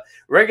place, but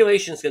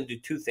regulation is going to do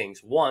two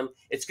things. One,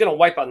 it's going to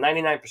wipe out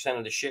 99%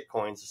 of the shit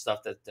coins and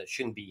stuff that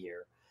shouldn't be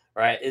here,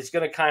 right? It's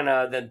going to kind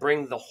of then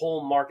bring the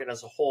whole market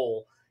as a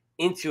whole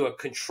into a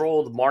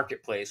controlled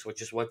marketplace,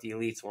 which is what the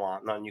elites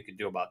want. Nothing you can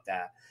do about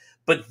that.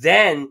 But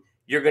then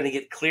you're going to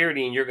get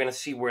clarity and you're going to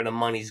see where the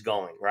money's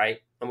going, right?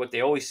 And what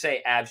they always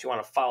say, Abs, you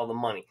want to follow the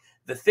money.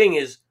 The thing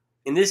is,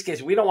 in this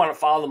case, we don't want to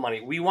follow the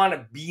money. We want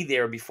to be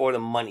there before the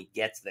money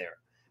gets there,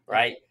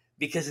 right?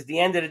 Because at the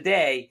end of the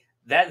day,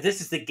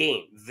 this is the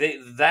game.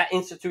 That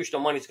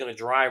institutional money is going to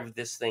drive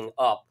this thing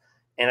up.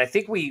 And I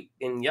think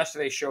in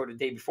yesterday's show, the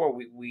day before,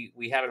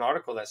 we had an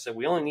article that said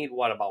we only need,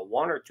 about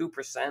 1 or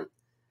 2%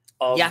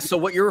 of. Yeah, so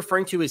what you're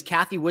referring to is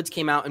Kathy Woods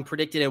came out and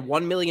predicted a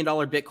 $1 million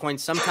Bitcoin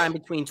sometime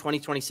between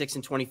 2026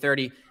 and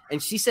 2030.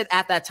 And she said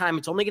at that time,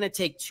 it's only going to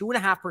take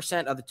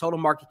 2.5% of the total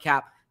market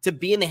cap to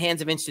be in the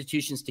hands of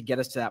institutions to get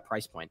us to that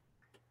price point.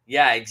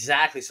 Yeah,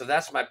 exactly. So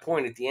that's my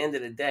point. At the end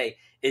of the day,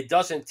 it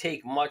doesn't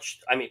take much.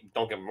 I mean,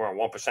 don't get me wrong,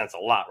 1% is a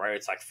lot, right?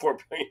 It's like $4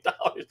 billion.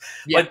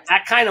 Yeah. But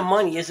that kind of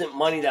money isn't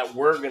money that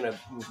we're gonna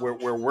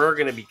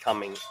be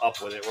coming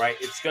up with it, right?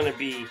 It's gonna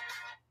be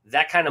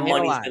that kind of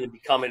money is going to be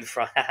coming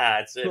from.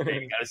 That's it,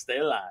 man. You got to stay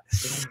alive.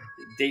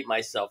 Date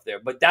myself there,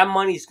 but that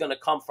money is going to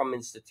come from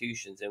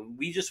institutions, and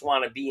we just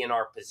want to be in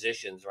our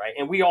positions, right?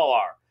 And we all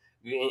are.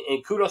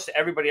 And kudos to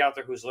everybody out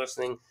there who's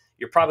listening.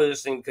 You're probably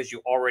listening because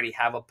you already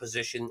have a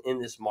position in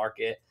this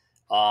market.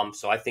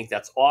 So I think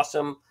that's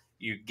awesome.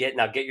 Get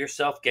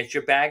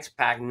your bags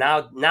packed.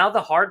 Now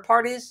the hard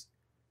part is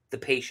the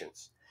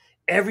patience.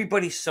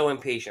 Everybody's so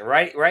impatient,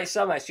 right? Right,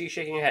 Selma? I see you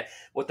shaking your head.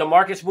 With the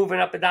market's moving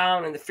up and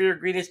down and the fear of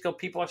greediness,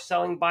 people are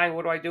selling, buying.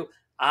 What do?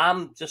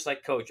 I'm just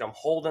like Coach. I'm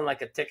holding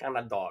like a tick on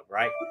a dog,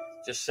 right?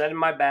 Just setting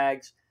my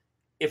bags.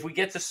 If we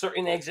get to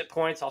certain exit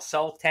points, I'll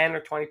sell 10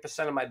 or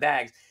 20% of my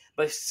bags.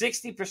 But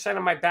 60%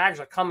 of my bags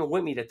are coming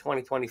with me to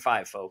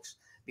 2025, folks,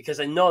 because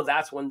I know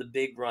that's when the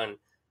big run,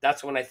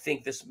 that's when I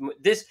think this,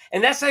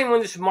 and that's not even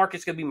when this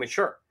market's going to be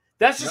mature.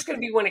 That's just going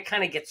to be when it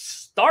kind of gets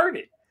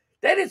started.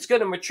 Then it's going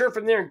to mature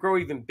from there and grow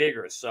even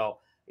bigger. So,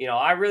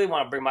 I really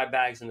want to bring my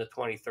bags into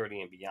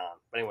 2030 and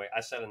beyond. But anyway, I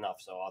said enough,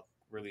 so I'll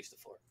release the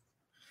floor.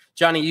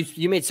 Johnny,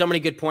 you made so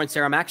many good points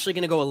there. I'm actually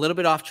going to go a little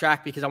bit off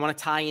track because I want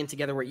to tie in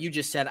together what you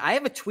just said. I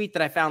have a tweet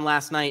that I found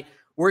last night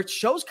where it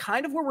shows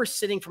kind of where we're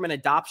sitting from an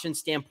adoption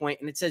standpoint.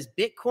 And it says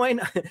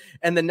Bitcoin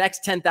and the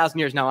next 10,000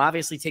 years. Now,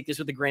 obviously take this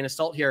with a grain of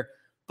salt here,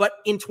 but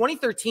in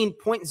 2013,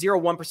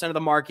 0.01% of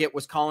the market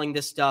was calling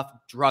this stuff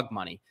drug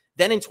money.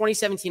 Then in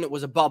 2017, it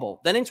was a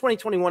bubble. Then in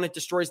 2021, it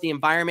destroys the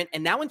environment.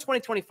 And now in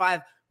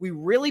 2025, we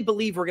really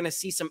believe we're going to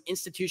see some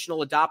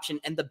institutional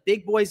adoption and the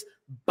big boys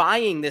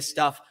buying this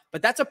stuff.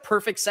 But that's a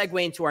perfect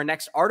segue into our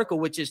next article,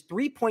 which is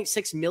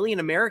 3.6 million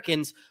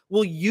Americans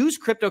will use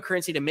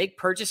cryptocurrency to make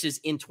purchases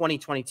in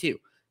 2022.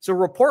 So a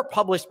report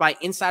published by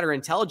Insider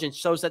Intelligence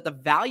shows that the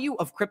value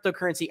of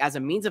cryptocurrency as a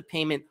means of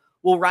payment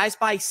will rise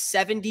by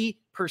 70%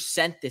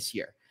 this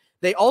year.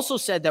 They also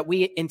said that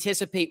we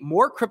anticipate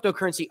more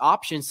cryptocurrency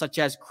options such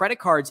as credit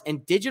cards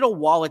and digital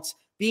wallets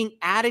being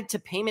added to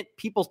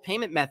people's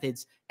payment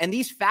methods, and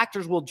these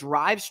factors will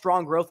drive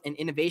strong growth and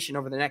innovation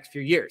over the next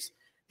few years.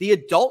 The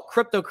adult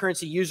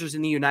cryptocurrency users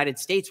in the United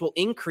States will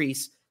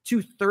increase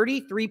to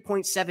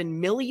 33.7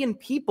 million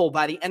people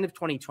by the end of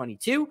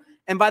 2022.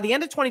 And by the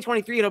end of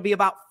 2023, it'll be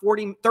about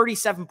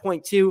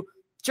 37.2,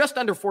 just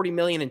under 40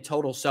 million in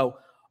total. So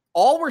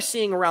all we're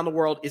seeing around the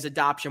world is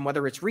adoption,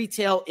 whether it's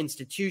retail,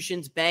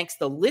 institutions, banks,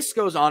 the list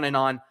goes on and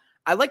on.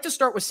 I'd like to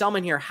start with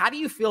Selman here. How do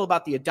you feel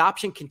about the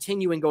adoption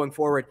continuing going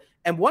forward?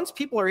 And once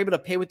people are able to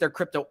pay with their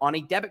crypto on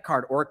a debit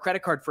card or a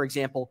credit card, for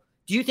example,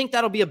 do you think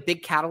that'll be a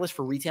big catalyst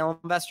for retail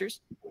investors?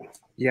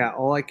 Yeah,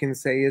 all I can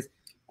say is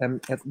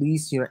at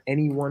least,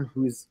 anyone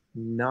who's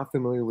not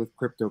familiar with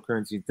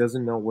cryptocurrency,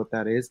 doesn't know what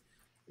that is,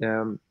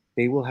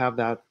 they will have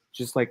that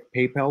just like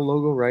PayPal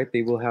logo, right?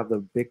 They will have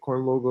the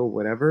Bitcoin logo,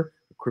 whatever,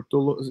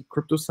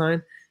 crypto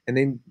sign, and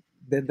then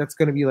that's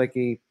going to be like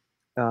a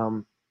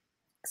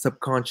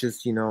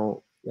subconscious,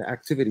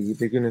 activity.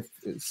 They're going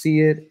to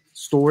see it,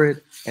 store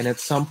it, and at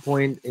some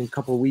point in a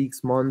couple of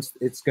weeks, months,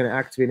 it's going to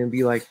activate and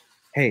be like,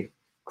 hey,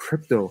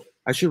 crypto,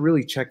 I should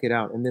really check it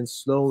out. And then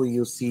slowly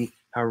you'll see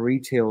how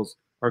retails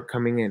are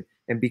coming in.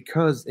 And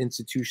because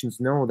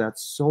institutions know that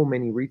so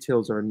many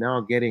retails are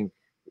now getting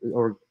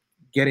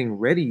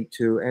ready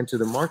to enter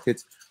the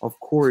markets, of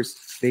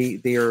course,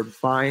 they are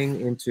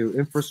buying into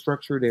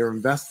infrastructure. They are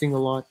investing a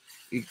lot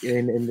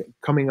and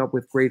coming up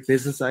with great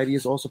business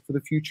ideas also for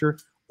the future,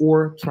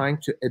 or trying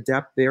to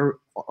adapt their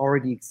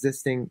already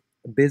existing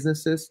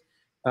businesses,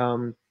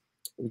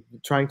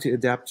 trying to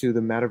adapt to the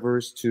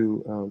metaverse,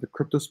 to the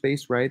crypto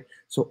space, right?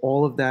 So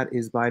all of that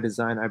is by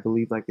design. I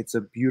believe like it's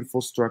a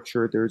beautiful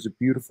structure. There's a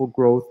beautiful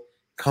growth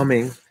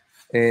coming,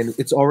 and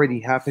it's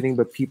already happening,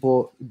 but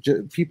people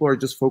are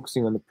just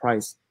focusing on the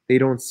price. They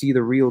don't see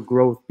the real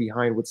growth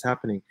behind what's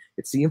happening.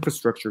 It's the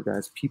infrastructure,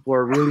 guys. People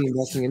are really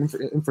investing in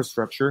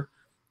infrastructure.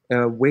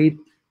 Wait,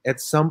 at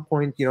some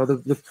point,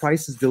 the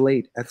price is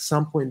delayed. At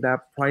some point,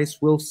 that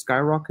price will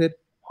skyrocket,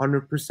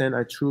 100%.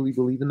 I truly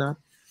believe in that.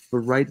 But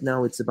right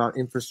now, it's about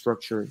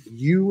infrastructure.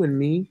 You and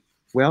me,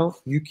 well,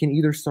 you can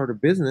either start a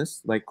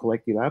business like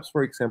Collective Labs,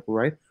 for example,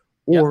 right?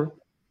 Or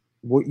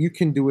what you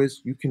can do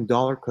is you can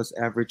dollar cost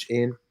average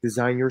in,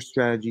 design your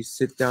strategy,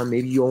 sit down.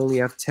 Maybe you only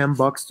have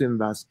 $10 to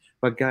invest.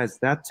 But guys,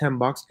 that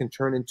 $10 can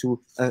turn into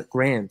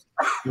 $1,000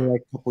 in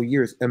like a couple of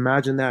years.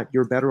 Imagine that.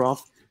 You're better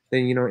off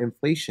than,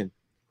 inflation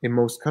in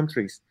most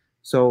countries.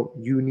 So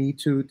you need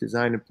to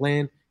design a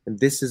plan. And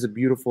this is a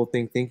beautiful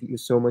thing. Thank you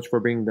so much for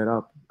bringing that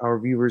up. Our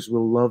viewers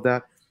will love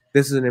that.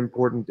 This is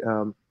important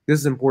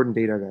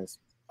data, guys.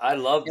 I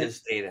love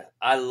this data.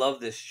 I love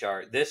this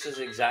chart. This is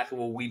exactly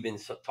what we've been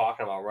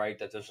talking about, right?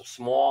 That there's a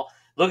small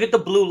look at the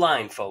blue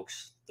line,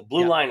 folks. The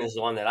blue line is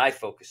the one that I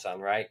focus on,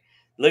 right?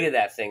 Look at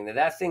that thing.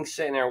 That thing's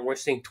sitting there, and we're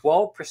seeing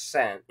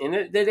 12%. And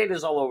the data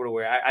is all over the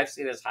way. I've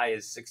seen as high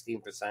as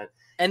 16%.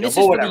 And this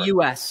is for the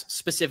U.S.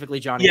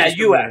 specifically, Johnny. Yeah,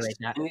 U.S.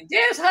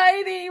 There's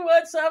Heidi.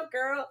 What's up,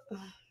 girl?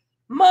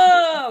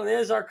 Mom,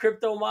 there's our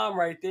crypto mom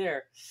right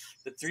there.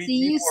 The 3 See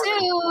you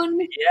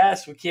soon.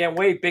 Yes, we can't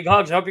wait. Big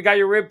hugs. I hope you got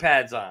your rib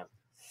pads on.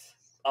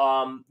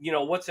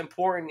 What's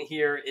important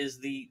here is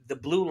the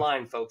blue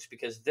line, folks,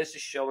 because this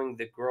is showing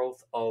the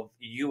growth of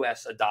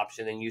U.S.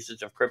 adoption and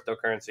usage of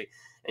cryptocurrency.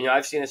 And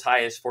I've seen as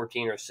high as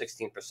 14 or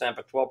 16%,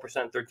 but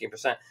 12%,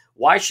 13%.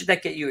 Why should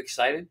that get you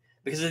excited?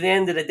 Because at the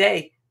end of the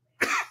day,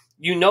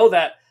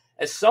 that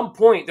at some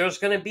point there's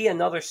going to be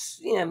another,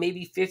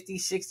 maybe 50,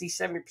 60,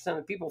 70%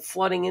 of people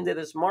flooding into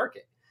this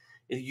market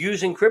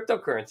using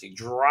cryptocurrency,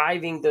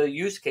 driving the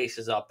use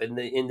cases up and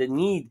the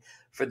need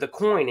for the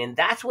coin. And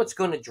that's what's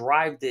going to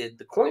drive the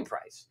coin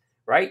price,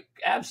 right?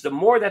 Abs, the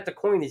more that the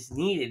coin is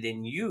needed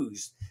and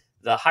used,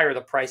 the higher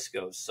the price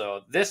goes.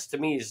 So this to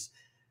me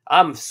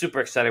I'm super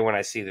excited when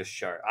I see this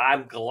chart.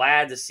 I'm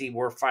glad to see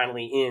we're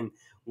finally in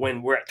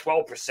when we're at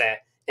 12%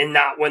 and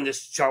not when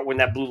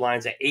that blue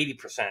line's at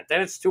 80%.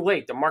 Then it's too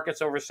late. The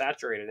market's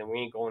oversaturated and we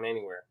ain't going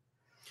anywhere.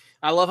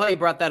 I love how you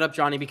brought that up,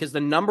 Johnny, because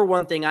the number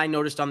one thing I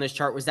noticed on this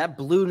chart was that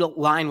blue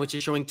line, which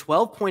is showing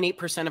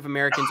 12.8% of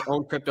Americans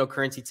own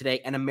cryptocurrency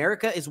today. And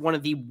America is one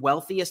of the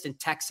wealthiest and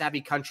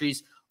tech-savvy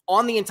countries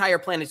on the entire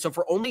planet. So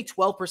for only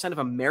 12% of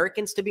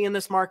Americans to be in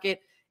this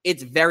market,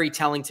 it's very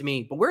telling to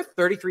me. But we're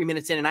 33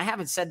 minutes in, and I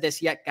haven't said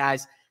this yet,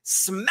 guys.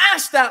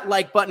 Smash that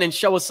like button and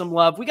show us some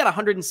love. We got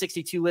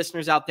 162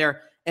 listeners out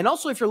there. And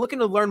also, if you're looking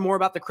to learn more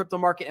about the crypto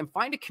market and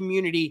find a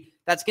community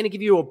that's going to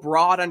give you a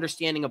broad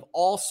understanding of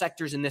all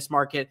sectors in this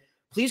market,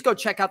 please go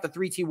check out the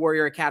 3T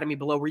Warrior Academy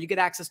below, where you get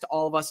access to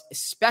all of us,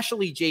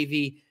 especially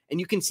JV, and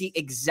you can see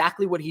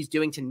exactly what he's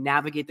doing to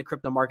navigate the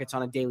crypto markets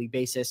on a daily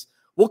basis.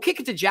 We'll kick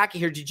it to Jackie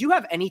here. Did you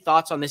have any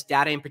thoughts on this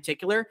data in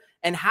particular?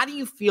 And how do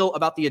you feel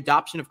about the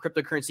adoption of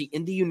cryptocurrency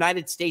in the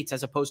United States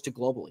as opposed to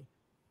globally?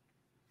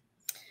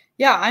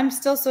 Yeah, I'm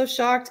still so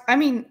shocked. I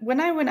mean, when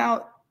I went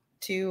out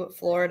to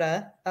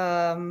Florida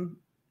and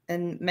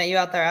met you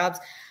out there, Abs,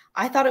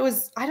 I thought it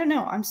was, I don't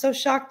know, I'm so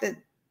shocked that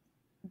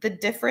the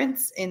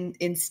difference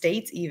in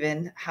states,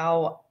 even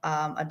how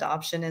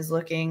adoption is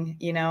looking,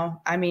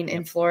 I mean,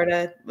 in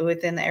Florida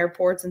within the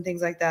airports and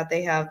things like that,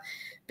 they have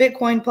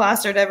Bitcoin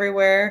plastered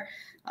everywhere.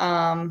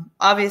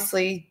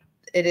 Obviously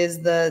it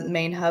is the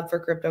main hub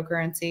for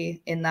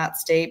cryptocurrency in that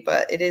state,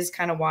 but it is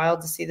kind of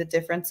wild to see the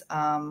difference.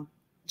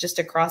 just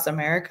across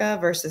America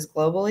versus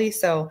globally.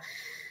 So,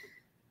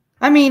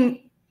 I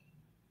mean,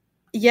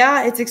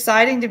 yeah, it's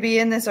exciting to be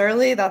in this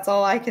early. That's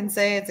all I can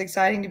say. It's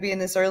exciting to be in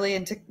this early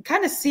and to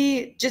kind of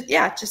see,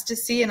 just to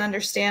see and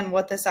understand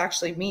what this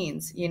actually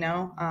means.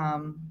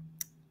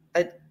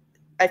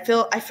 I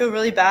feel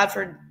really bad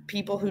for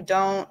people who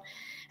don't,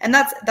 and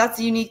that's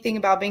the unique thing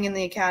about being in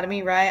the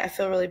academy, right? I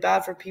feel really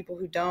bad for people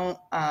who don't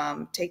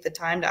take the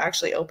time to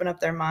actually open up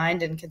their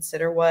mind and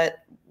consider what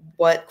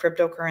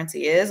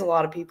cryptocurrency is. A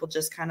lot of people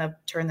just kind of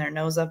turn their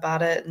nose up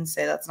at it and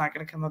say that's not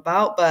going to come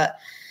about, but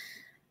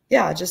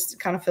yeah, it just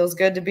kind of feels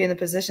good to be in the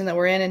position that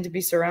we're in and to be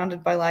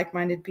surrounded by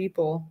like-minded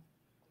people.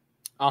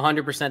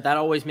 100%. That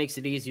always makes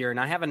it easier. And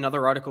I have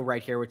another article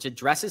right here, which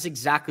addresses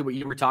exactly what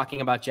you were talking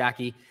about,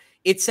 Jackie.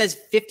 It says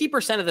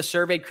 50% of the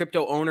surveyed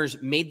crypto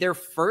owners made their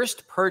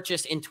first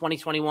purchase in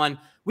 2021.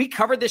 We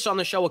covered this on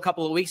the show a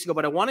couple of weeks ago,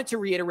 but I wanted to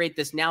reiterate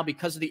this now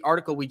because of the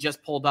article we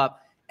just pulled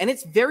up. And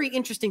it's very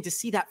interesting to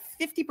see that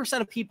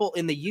 50% of people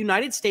in the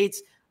United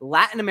States,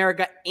 Latin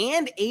America,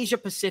 and Asia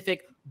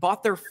Pacific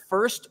bought their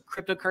first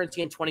cryptocurrency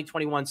in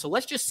 2021. So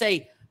let's just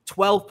say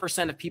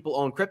 12% of people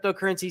own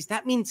cryptocurrencies.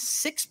 That means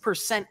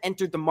 6%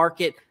 entered the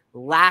market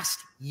last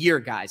year,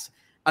 guys.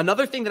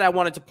 Another thing that I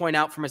wanted to point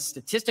out from a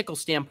statistical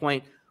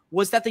standpoint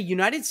was that the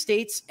United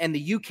States and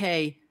the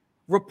UK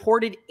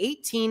reported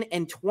 18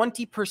 and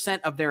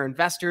 20% of their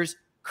investors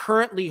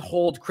currently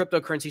hold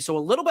cryptocurrency. So a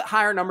little bit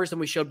higher numbers than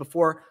we showed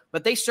before,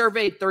 but they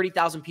surveyed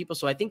 30,000 people.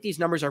 So I think these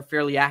numbers are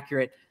fairly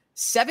accurate.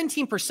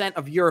 17%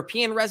 of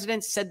European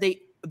residents said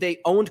they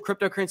owned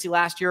cryptocurrency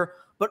last year,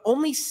 but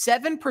only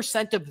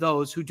 7% of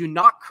those who do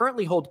not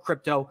currently hold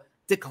crypto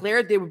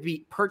declared they would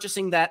be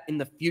purchasing that in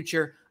the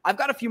future. I've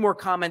got a few more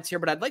comments here,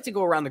 but I'd like to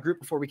go around the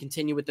group before we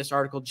continue with this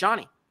article.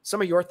 Johnny,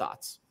 some of your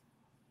thoughts.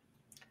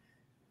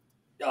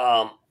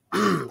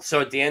 So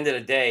at the end of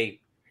the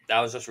day,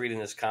 I was just reading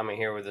this comment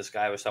here where this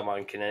guy was talking about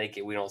in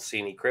Connecticut, we don't see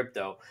any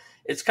crypto.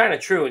 It's kind of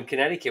true. In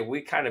Connecticut,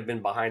 we kind of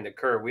been behind the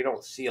curve. We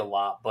don't see a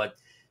lot, but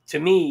to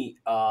me,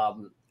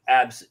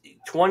 Abs,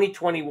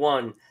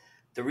 2021,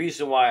 the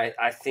reason why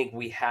I think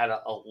we had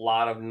a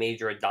lot of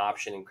major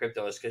adoption in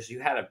crypto is because you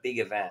had a big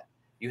event.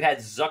 You had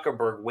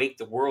Zuckerberg wake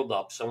the world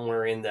up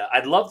somewhere in the –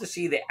 I'd love to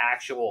see the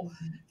actual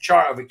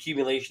chart of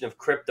accumulation of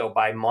crypto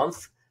by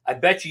month. I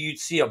bet you'd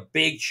see a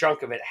big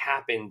chunk of it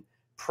happen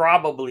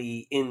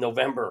probably in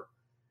November,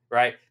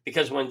 right?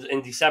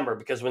 In December,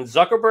 because when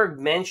Zuckerberg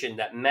mentioned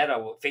that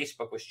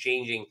Facebook was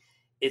changing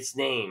its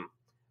name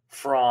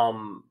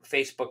from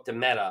Facebook to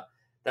Meta,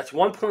 that's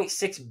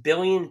 1.6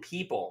 billion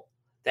people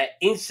that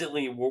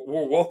instantly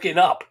were woken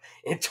up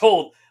and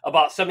told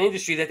about some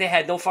industry that they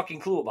had no fucking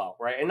clue about,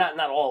 right? And not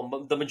all,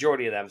 but the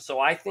majority of them. So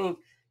I think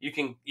we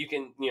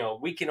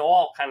can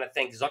all kind of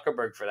thank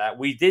Zuckerberg for that.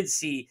 We did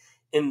see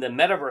in the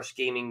metaverse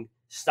gaming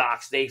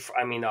stocks,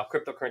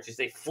 cryptocurrencies,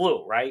 they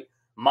flew, right?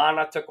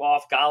 Mana took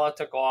off, Gala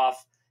took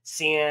off,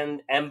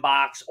 Sand,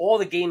 Mbox, all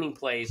the gaming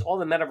plays, all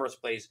the metaverse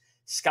plays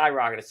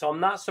skyrocketed. So I'm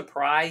not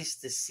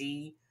surprised to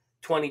see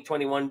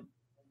 2021,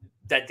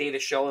 that data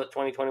show that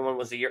 2021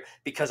 was the year,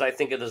 because I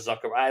think of the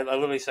Zuckerberg. I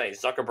literally say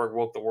Zuckerberg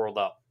woke the world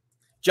up.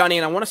 Johnny,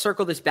 and I want to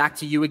circle this back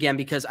to you again,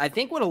 because I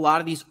think what a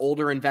lot of these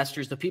older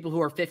investors, the people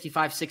who are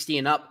 55, 60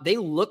 and up, they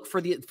look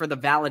for the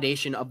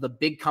validation of the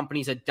big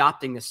companies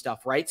adopting this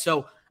stuff, right?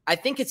 So I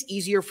think it's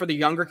easier for the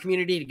younger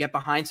community to get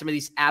behind some of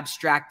these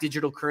abstract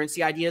digital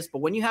currency ideas. But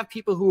when you have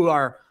people who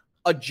are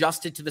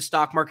adjusted to the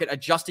stock market,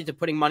 adjusted to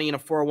putting money in a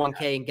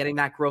 401k and getting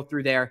that growth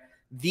through there,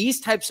 these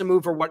types of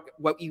move are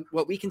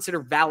what we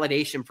consider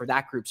validation for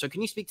that group. So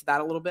can you speak to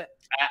that a little bit?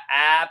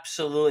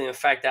 Absolutely. In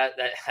fact, that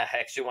I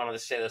actually wanted to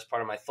say that's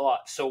part of my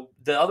thought. So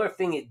the other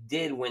thing it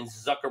did when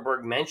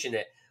Zuckerberg mentioned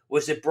it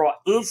was it brought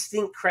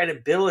instant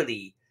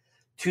credibility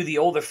to the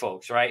older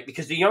folks, right?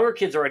 Because the younger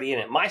kids are already in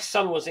it. My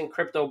son was in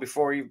crypto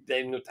before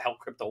they knew what the hell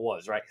crypto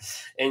was, right?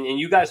 And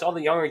you guys, all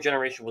the younger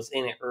generation was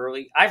in it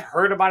early. I've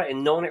heard about it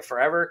and known it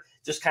forever,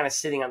 just kind of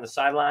sitting on the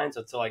sidelines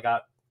until I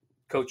got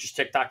Coach's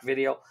TikTok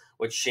video,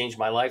 which changed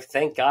my life.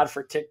 Thank God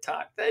for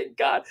TikTok. Thank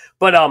God.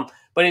 But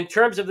in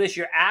terms of this,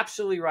 you're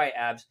absolutely right,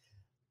 Abs.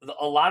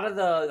 A lot of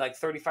the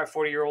 35,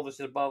 40-year-olds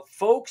and above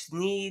folks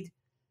need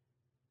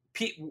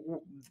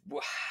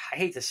I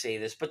hate to say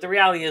this, but the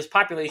reality is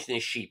population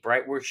is sheep,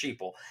 right? We're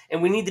sheeple.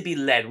 And we need to be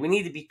led. We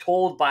need to be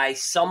told by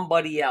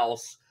somebody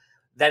else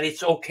that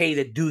it's okay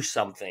to do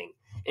something.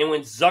 And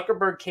when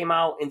Zuckerberg came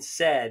out and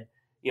said,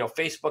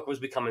 Facebook was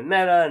becoming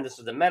Meta and this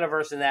was the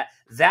metaverse and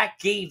that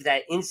gave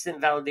that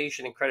instant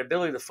validation and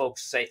credibility to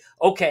folks to say,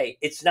 okay,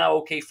 it's now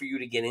okay for you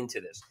to get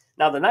into this.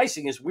 Now, the nice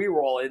thing is we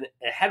were all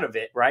ahead of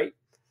it, right?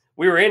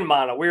 We were in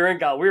Mana, we were in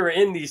Gal, we were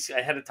in these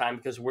ahead of time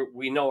because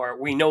we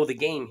know the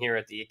game here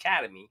at the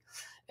Academy.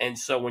 And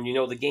so when you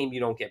know the game, you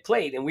don't get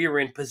played. And we were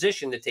in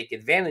position to take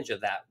advantage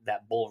of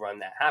that bull run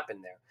that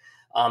happened there.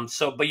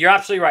 But you're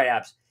absolutely right,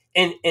 Abs.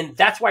 And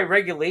that's why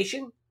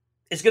regulation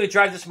is going to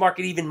drive this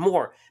market even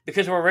more,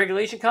 because when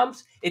regulation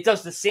comes, it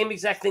does the same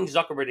exact thing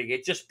Zuckerberg did.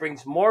 It just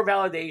brings more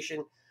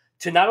validation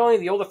to not only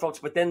the older folks,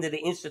 but then to the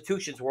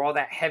institutions where all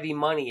that heavy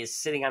money is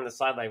sitting on the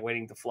sideline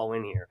waiting to flow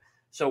in here.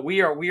 So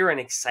we are in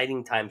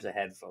exciting times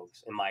ahead,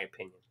 folks, in my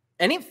opinion.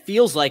 And it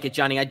feels like it,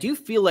 Johnny. I do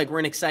feel like we're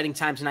in exciting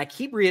times, and I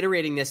keep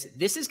reiterating this.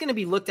 This is going to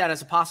be looked at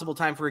as a possible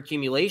time for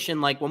accumulation.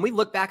 Like when we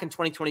look back in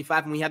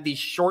 2025 and we have these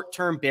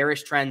short-term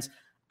bearish trends,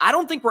 I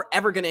don't think we're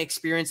ever going to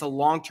experience a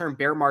long-term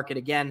bear market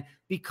again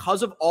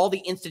because of all the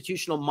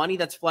institutional money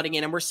that's flooding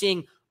in. And we're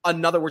seeing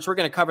another, which we're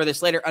going to cover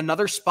this later,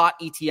 another spot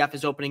ETF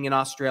is opening in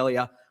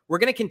Australia. We're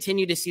going to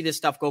continue to see this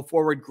stuff go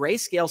forward.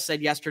 Grayscale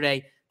said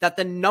yesterday that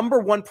the number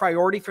one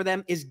priority for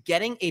them is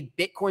getting a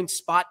Bitcoin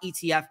spot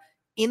ETF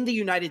in the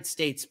United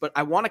States. But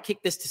I want to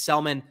kick this to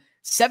Selman.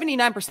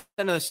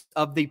 79%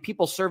 of the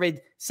people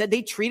surveyed said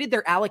they treated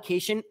their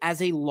allocation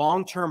as a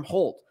long-term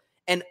hold.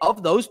 And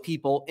of those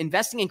people,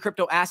 investing in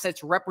crypto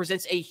assets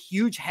represents a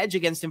huge hedge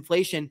against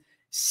inflation.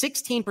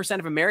 16%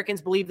 of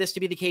Americans believe this to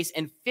be the case,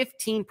 and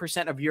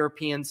 15% of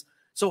Europeans.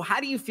 So how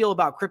do you feel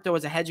about crypto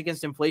as a hedge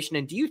against inflation?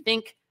 And do you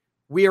think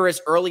we are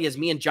as early as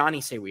me and Johnny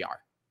say we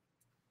are?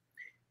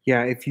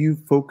 Yeah, if you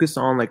focus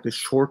on like the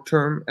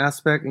short-term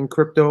aspect in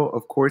crypto,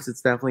 of course,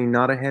 it's definitely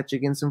not a hedge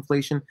against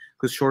inflation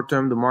because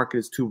short-term, the market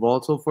is too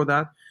volatile for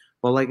that.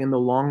 But like in the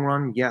long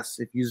run, yes,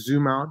 if you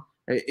zoom out,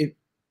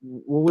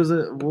 what was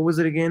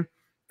it again?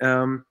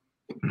 I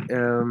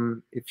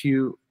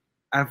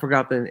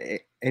forgot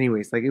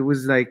anyways, like it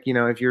was like,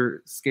 if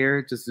you're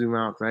scared, just zoom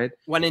out, right?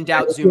 When in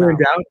doubt, if zoom out. In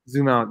doubt,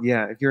 zoom out.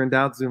 Yeah. If you're in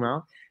doubt, zoom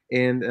out.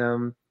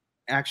 And,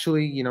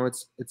 actually,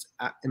 it's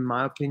in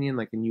my opinion,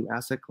 like a new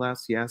asset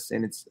class. Yes.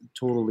 And it's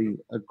totally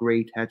a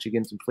great hedge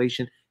against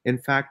inflation. In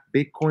fact,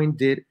 Bitcoin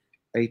did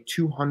a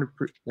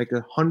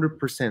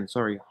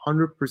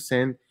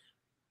 100%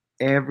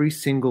 every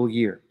single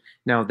year.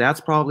 Now that's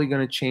probably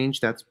going to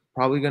change. That's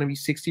probably going to be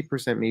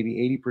 60%,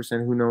 maybe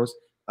 80%, who knows,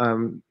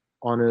 on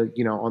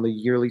the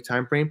yearly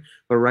time frame.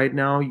 But right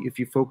now, if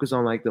you focus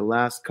on like the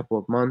last couple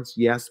of months,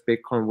 yes,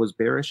 Bitcoin was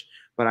bearish,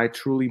 but I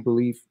truly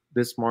believe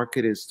this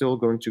market is still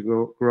going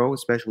to grow,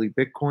 especially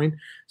Bitcoin.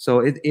 So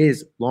it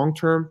is long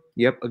term.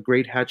 Yep, a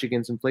great hedge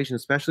against inflation,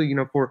 especially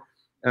for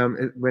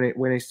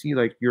when I see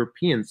like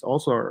Europeans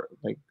also are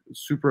like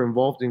super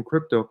involved in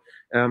crypto.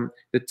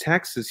 The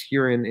taxes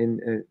here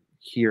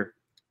here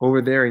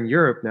over there in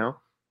Europe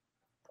now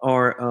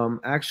are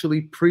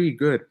actually pretty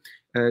good.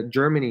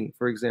 Germany,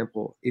 for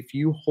example, if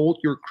you hold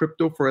your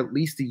crypto for at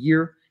least a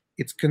year,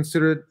 it's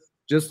considered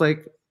just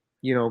like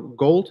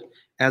gold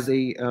as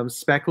a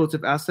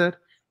speculative asset,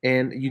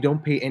 and you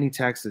don't pay any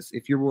taxes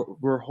if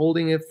we're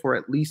holding it for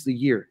at least a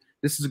year.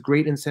 This is a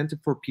great incentive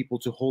for people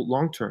to hold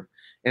long term.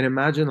 And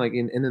imagine like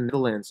in the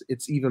Netherlands,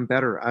 it's even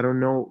better. I don't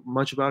know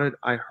much about it.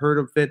 I heard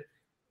of it.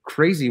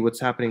 Crazy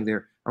what's happening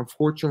there.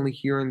 Unfortunately,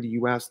 here in the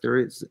US, there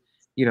is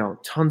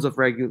tons of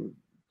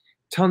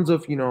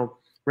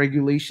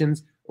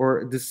regulations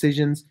or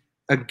decisions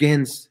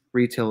against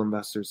retail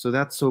investors. So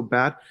that's so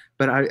bad.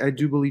 But I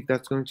do believe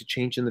that's going to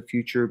change in the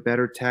future.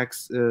 Better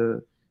tax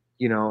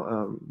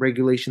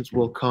regulations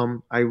will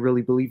come. I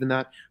really believe in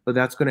that. But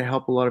that's going to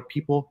help a lot of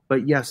people.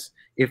 But yes,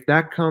 if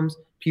that comes,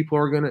 people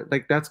are going to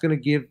that's going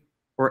to give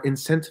or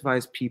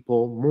incentivize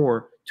people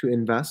more to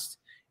invest.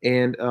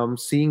 And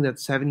seeing that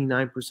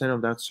 79%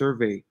 of that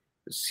survey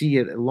see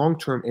it long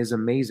term is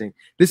amazing.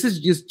 This is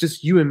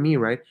just you and me,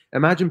 right?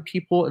 Imagine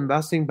people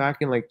investing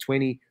back in like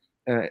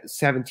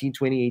 2017,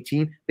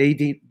 2018. They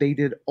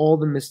did all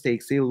the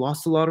mistakes. They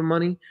lost a lot of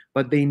money,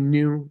 but they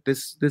knew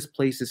this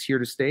place is here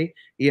to stay.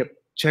 Yep,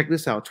 check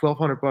this out,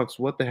 $1,200.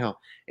 What the hell?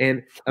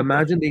 And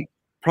imagine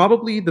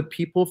probably the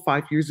people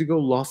 5 years ago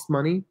lost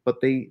money, but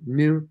they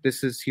knew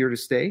this is here to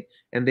stay,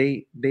 and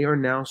they are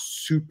now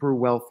super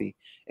wealthy.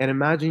 And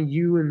imagine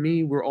you and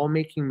me, we're all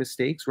making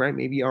mistakes, right?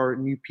 Maybe our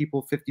new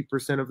people,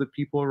 50% of the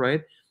people,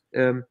 right?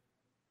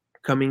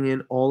 Coming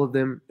in, all of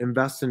them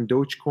invest in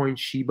Dogecoin,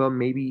 Shiba,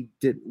 maybe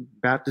did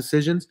bad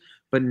decisions,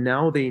 but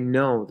now they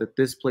know that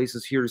this place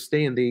is here to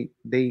stay, and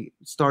they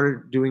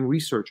started doing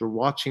research or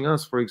watching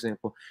us, for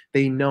example.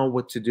 They know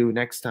what to do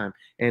next time.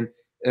 And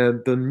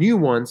the new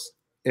ones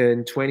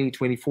in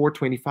 2024,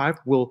 25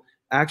 will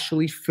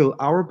actually fill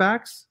our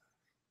bags,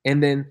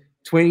 and then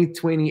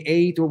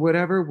 2028 or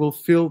whatever will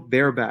fill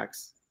their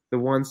bags, the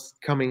ones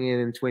coming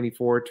in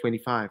 24,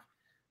 25.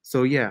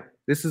 So yeah,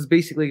 this is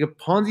basically a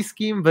Ponzi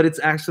scheme, but it's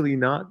actually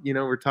not.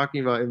 We're talking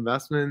about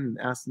investment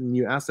and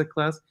new asset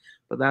class,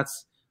 but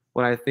that's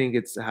what I think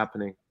it's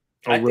happening.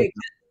 I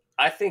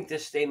think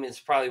this statement is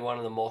probably one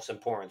of the most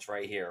important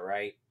right here,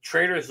 right?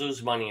 Traders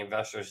lose money,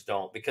 investors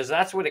don't, because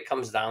that's what it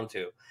comes down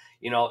to.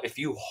 If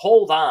you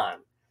hold on,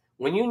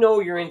 when you know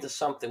you're into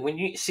something,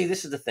 this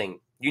is the thing,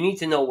 you need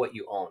to know what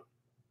you own.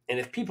 And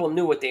if people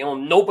knew what they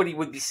own, nobody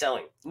would be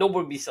selling.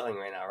 Nobody would be selling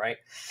right now, right?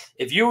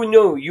 If you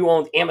knew you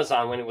owned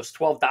Amazon when it was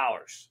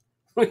 $12,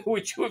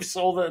 would you have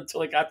sold it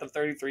until it got to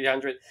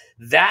 $3,300?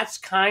 That's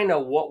kind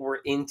of what we're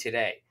in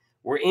today.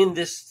 We're in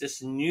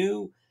this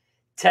new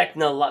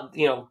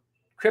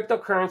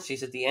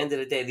cryptocurrencies. At the end of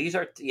the day, these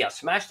are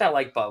smash that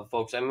like button,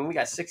 folks. I mean, we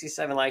got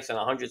 67 likes and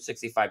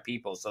 165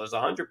 people. So there's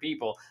 100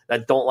 people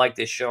that don't like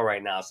this show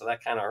right now. So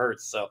that kind of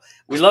hurts. So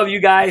we love you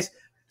guys.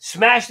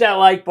 Smash that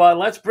like button.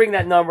 Let's bring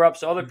that number up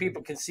so other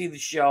people can see the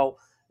show.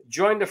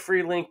 join the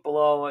free link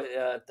below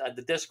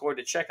the Discord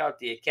to check out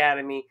the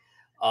Academy.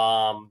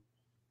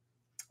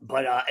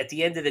 But at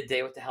the end of the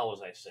day, what the hell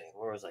was I saying?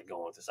 Where was I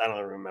going with this? I don't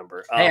even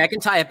remember. Hey, I can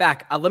tie it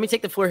back. Let me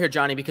take the floor here,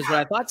 Johnny, because what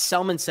I thought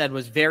Selman said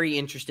was very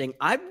interesting.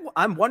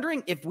 I'm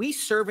wondering if we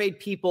surveyed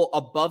people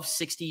above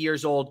 60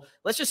 years old,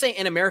 let's just say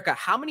in America,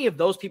 how many of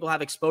those people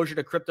have exposure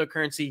to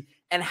cryptocurrency,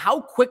 and how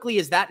quickly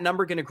is that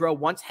number going to grow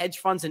once hedge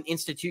funds and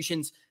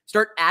institutions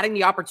start adding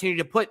the opportunity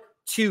to put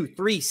 2,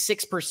 3,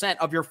 6%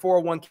 of your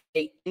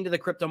 401k into the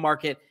crypto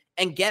market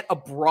and get a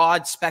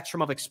broad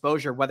spectrum of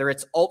exposure, whether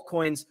it's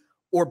altcoins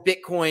or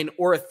Bitcoin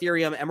or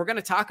Ethereum. And we're going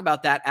to talk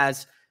about that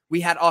as we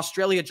had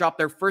Australia drop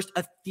their first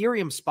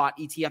Ethereum spot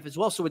ETF as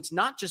well. So it's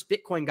not just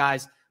Bitcoin,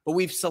 guys, but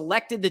we've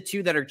selected the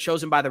two that are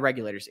chosen by the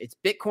regulators. It's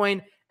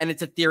Bitcoin and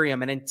it's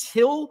Ethereum. And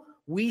until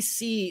we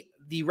see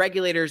the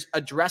regulators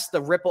address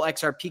the Ripple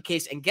XRP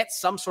case and get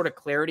some sort of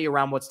clarity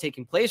around what's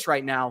taking place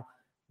right now,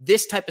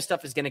 this type of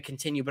stuff is going to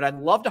continue. But I'd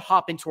love to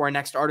hop into our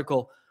next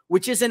article,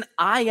 which is an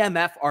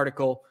IMF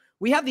article.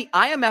 We have the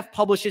IMF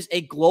publishes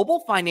a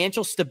global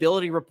financial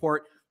stability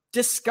report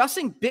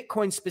discussing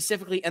Bitcoin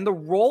specifically and the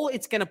role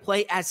it's going to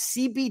play as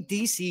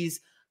CBDCs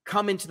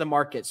come into the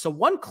market. So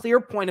one clear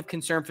point of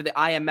concern for the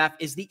IMF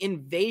is the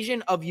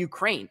invasion of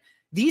Ukraine.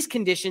 These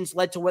conditions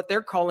led to what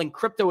they're calling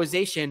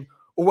cryptoization,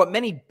 or what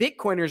many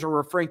Bitcoiners are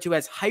referring to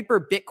as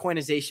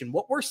hyper-Bitcoinization.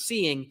 What we're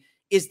seeing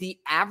is the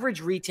average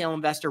retail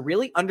investor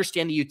really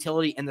understand the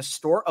utility and the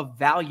store of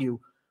value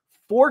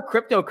for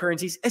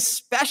cryptocurrencies,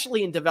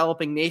 especially in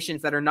developing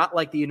nations that are not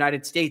like the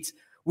United States.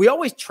 We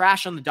always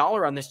trash on the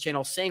dollar on this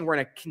channel, saying we're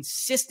in a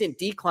consistent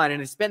decline,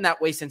 and it's been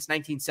that way since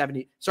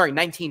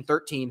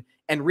 1913,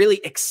 and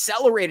really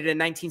accelerated in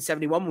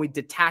 1971 when we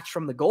detached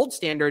from the gold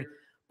standard.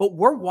 But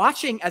we're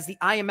watching as the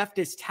IMF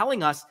is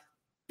telling us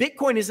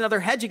Bitcoin is another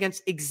hedge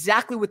against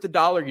exactly what the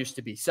dollar used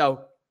to be.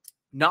 So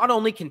not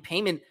only can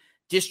payment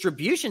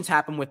distributions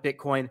happen with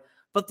Bitcoin,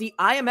 but the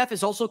IMF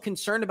is also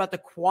concerned about the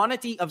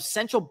quantity of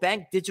central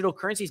bank digital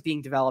currencies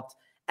being developed.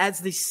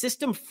 As the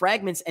system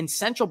fragments and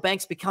central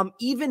banks become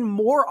even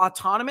more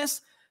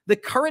autonomous, the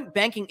current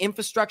banking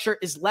infrastructure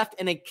is left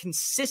in a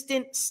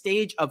consistent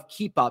stage of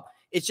keep up.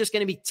 It's just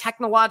going to be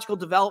technological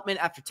development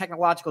after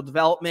technological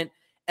development,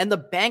 and the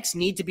banks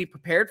need to be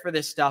prepared for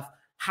this stuff.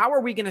 How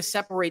are we going to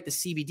separate the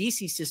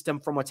CBDC system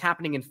from what's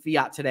happening in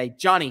fiat today?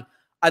 Johnny,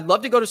 I'd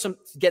love to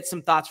get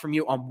some thoughts from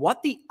you on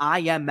what the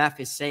IMF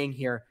is saying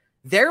here.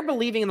 They're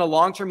believing in the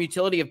long-term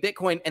utility of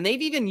Bitcoin, and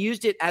they've even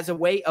used it as a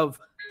way of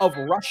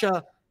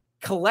Russia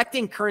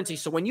collecting currency.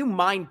 So when you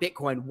mine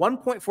Bitcoin,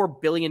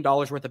 $1.4 billion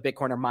worth of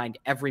Bitcoin are mined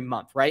every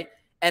month, right?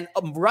 And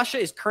Russia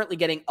is currently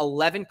getting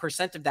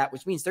 11% of that,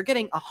 which means they're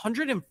getting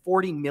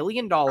 $140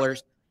 million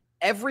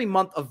every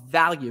month of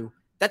value.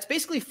 That's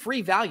basically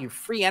free value,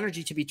 free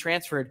energy to be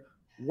transferred.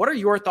 What are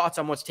your thoughts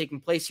on what's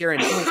taking place here?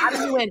 And how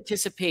do you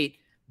anticipate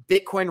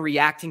Bitcoin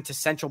reacting to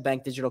central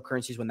bank digital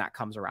currencies when that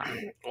comes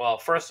around? Well,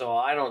 first of all,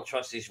 I don't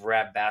trust these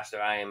rat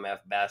bastard IMF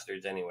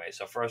bastards anyway.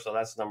 So first of all,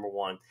 that's number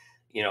one.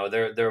 You know,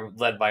 they're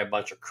led by a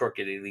bunch of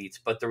crooked elites,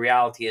 but the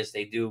reality is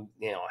they do,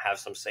 have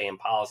some say in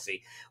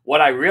policy.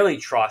 What I really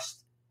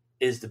trust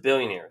is the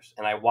billionaires,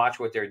 and I watch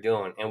what they're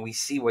doing, and we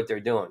see what they're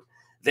doing.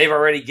 They've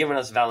already given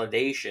us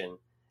validation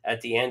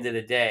at the end of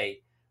the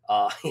day.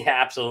 Yeah,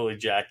 absolutely,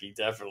 Jackie,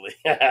 definitely.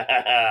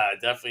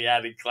 Definitely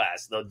added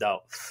class, no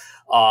doubt.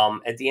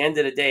 At the end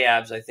of the day,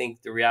 Abs, I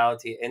think the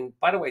reality, and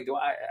by the way,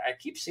 I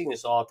keep seeing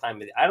this all the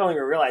time. I don't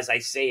even realize I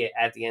say it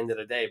at the end of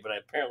the day, but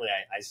apparently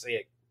I say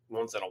it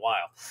once in a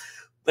while.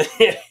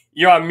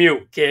 You're on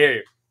mute. Can't hear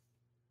you.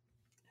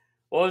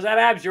 What was that,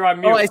 Abs? You're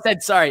on mute.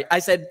 Oh, I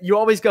said, you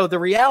always go, the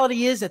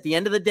reality is at the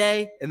end of the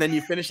day, and then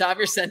you finish off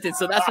your sentence.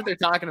 So that's what they're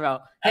talking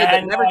about. Hey,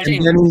 but never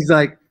change. And then he's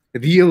like,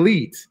 the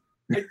elite.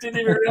 I didn't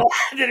even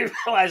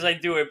realize I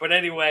do it. But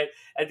anyway,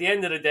 at the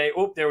end of the day,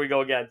 there we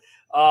go again.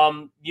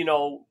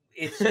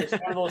 It's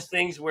one of those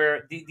things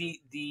where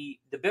the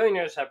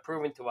billionaires have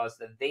proven to us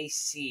that they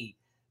see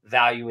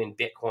value in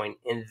Bitcoin,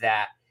 in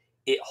that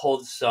it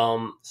holds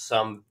some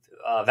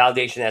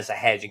validation as a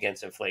hedge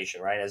against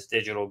inflation, right? As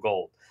digital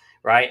gold,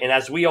 right? And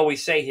as we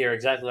always say here,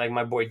 exactly like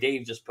my boy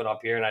Dave just put up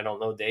here, and I don't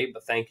know Dave,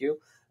 but thank you.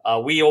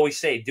 We always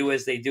say, do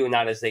as they do,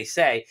 not as they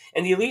say.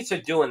 And the elites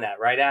are doing that,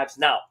 right, Abs?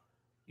 Now,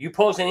 you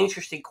pose an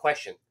interesting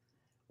question.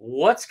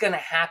 What's going to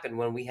happen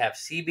when we have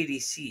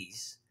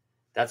CBDCs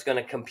that's going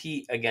to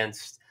compete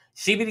against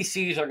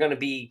CBDCs are going to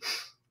be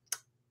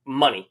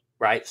money,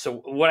 right? So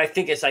what I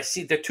think is, I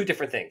see they're two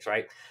different things,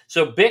 right?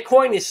 So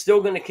Bitcoin is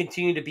still going to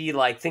continue to be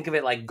like, think of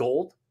it like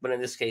gold, but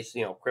in this case,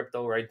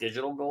 crypto, right?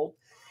 Digital gold.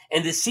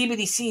 And the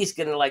CBDC is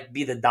going to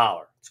be the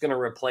dollar. It's going to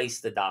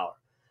replace the dollar.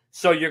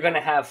 So you're going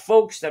to have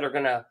folks that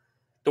are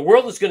the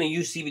world is going to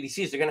use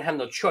CBDCs. They're going to have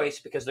no choice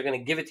because they're going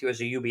to give it to you as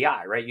a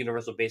UBI, right?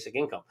 Universal basic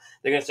income.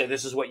 They're going to say,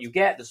 this is what you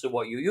get. This is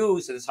what you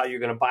use. This is how you're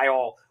going to buy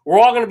we're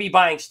all going to be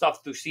buying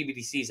stuff through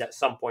CBDCs at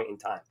some point in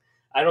time.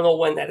 I don't know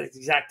when that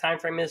exact time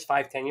frame is,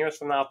 5-10 years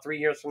from now, 3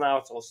 years from now.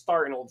 It'll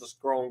start and it'll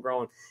just grow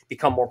and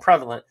become more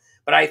prevalent.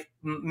 But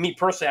me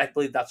personally, I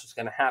believe that's what's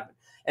going to happen.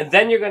 And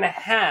then you're going to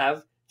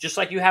have, just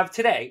like you have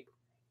today,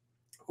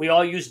 we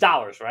all use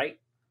dollars, right?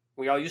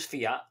 We all use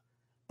fiat.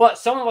 But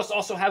some of us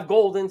also have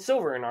gold and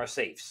silver in our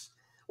safes.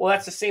 Well,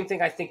 that's the same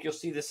thing. I think you'll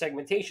see the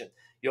segmentation.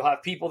 You'll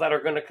have people that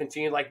are going to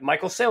continue, like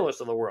Michael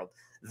Saylors of the world.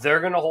 They're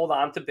going to hold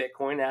on to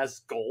Bitcoin as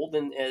gold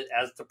and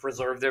as to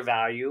preserve their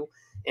value.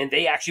 And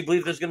they actually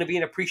believe there's going to be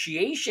an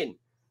appreciation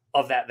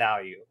of that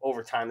value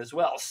over time as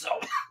well. So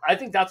I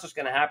think that's what's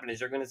going to happen is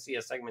you're going to see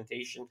a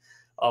segmentation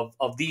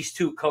of these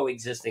two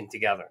coexisting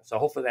together. So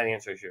hopefully that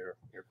answers your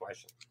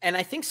question. And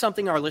I think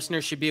something our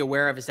listeners should be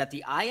aware of is that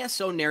the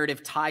ISO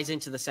narrative ties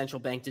into the central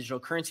bank digital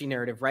currency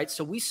narrative, right?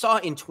 So we saw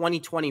in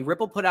 2020,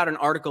 Ripple put out an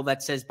article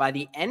that says by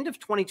the end of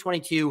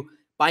 2022,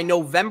 by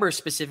November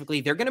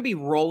specifically, they're going to be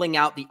rolling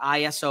out the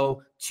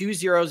ISO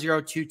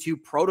 20022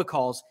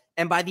 protocols.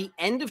 And by the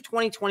end of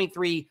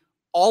 2023,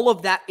 all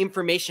of that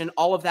information,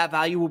 all of that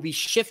value will be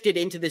shifted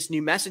into this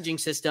new messaging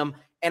system.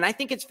 And I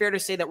think it's fair to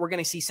say that we're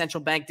going to see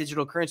central bank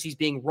digital currencies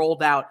being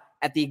rolled out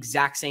at the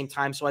exact same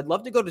time. So I'd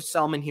love to go to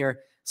Selman here.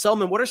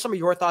 Selman, what are some of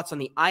your thoughts on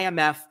the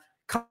IMF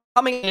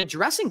coming and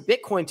addressing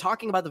Bitcoin,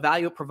 talking about the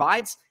value it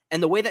provides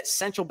and the way that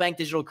central bank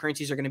digital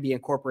currencies are going to be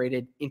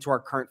incorporated into our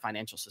current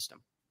financial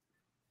system?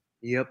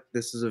 Yep,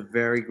 this is a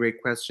very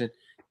great question.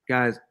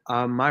 Guys,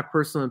 my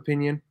personal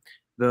opinion,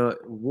 the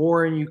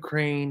war in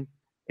Ukraine,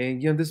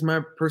 and this is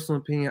my personal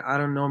opinion. I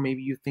don't know,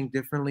 maybe you think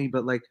differently,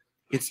 but like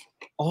it's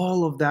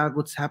all of that,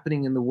 what's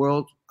happening in the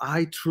world.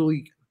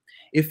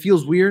 It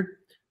feels weird,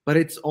 but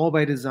it's all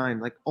by design.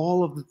 Like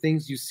all of the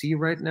things you see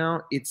right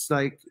now, it's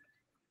like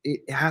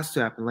it has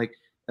to happen. Like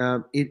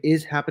it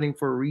is happening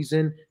for a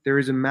reason. There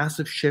is a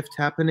massive shift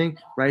happening,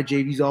 right?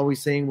 JV's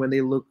always saying when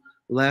they look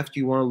left,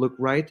 you want to look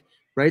right,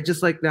 right?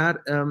 Just like that.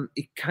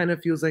 It kind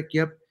of feels like,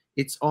 yep,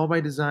 it's all by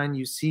design.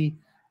 You see,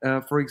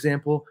 for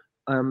example,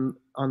 on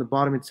the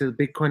bottom, it says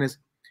Bitcoin is,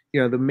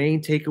 the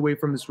main takeaway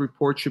from this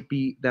report should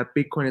be that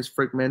Bitcoin has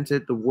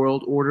fragmented the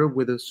world order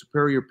with a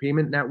superior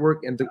payment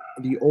network, and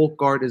the old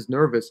guard is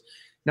nervous.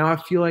 Now, I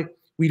feel like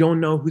we don't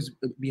know who's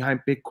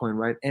behind Bitcoin,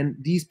 right? And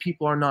these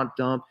people are not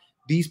dumb.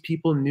 These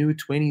people knew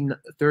 20,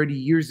 30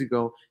 years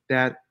ago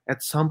that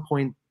at some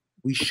point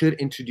we should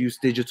introduce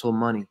digital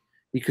money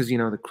because,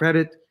 the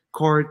credit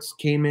cards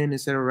came in,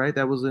 etc., right?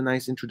 That was a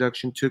nice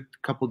introduction, took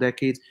a couple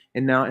decades.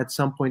 And now at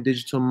some point,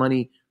 digital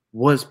money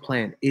was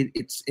planned.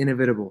 It's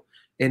inevitable.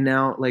 And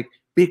now, like,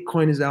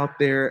 Bitcoin is out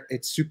there.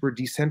 It's super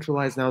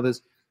decentralized. Now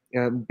there's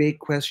a big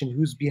question,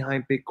 who's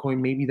behind Bitcoin?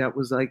 Maybe that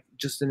was, like,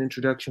 just an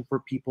introduction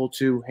for people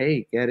to,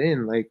 hey, get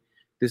in. Like,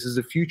 this is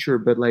the future.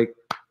 But, like,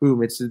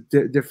 boom, it's a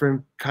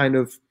different kind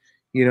of,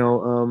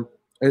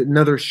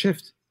 another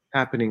shift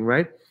happening,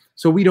 right?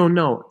 So we don't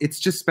know. It's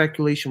just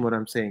speculation, what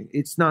I'm saying.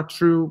 It's not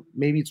true.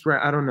 Maybe it's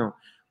right. I don't know.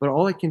 But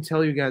all I can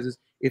tell you guys is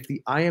if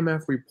the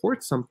IMF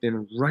reports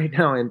something right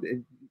now,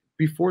 and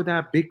before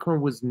that,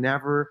 Bitcoin was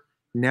never,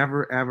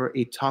 ever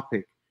a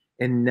topic.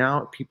 And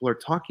now people are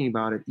talking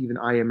about it, even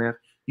IMF.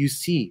 You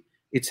see,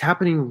 it's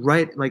happening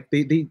right. Like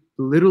they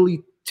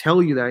literally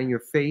tell you that in your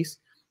face.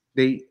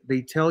 They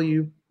tell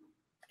you,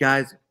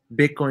 guys,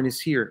 Bitcoin is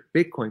here.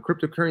 Bitcoin,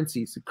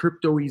 cryptocurrencies,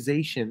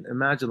 cryptoization.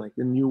 Imagine, like,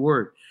 the new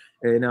word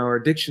in our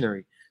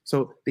dictionary.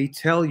 So they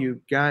tell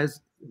you, guys,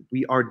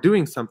 we are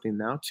doing something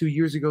now. 2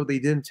 years ago, they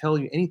didn't tell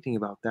you anything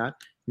about that.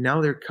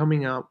 Now they're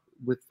coming out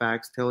with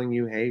facts telling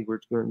you, hey,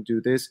 we're going to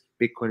do this.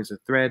 Bitcoin is a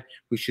threat.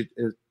 We should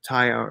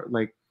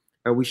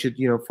we should,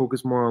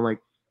 focus more on, like,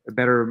 a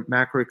better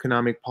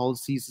macroeconomic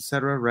policies,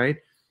 etc., right?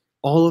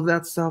 All of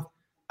that stuff,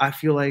 I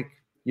feel like,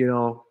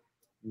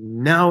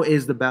 now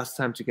is the best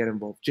time to get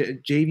involved.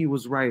 JV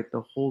was right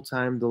the whole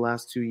time, the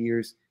last 2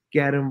 years.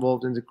 Get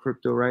involved into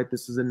crypto, right?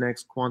 This is the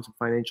next quantum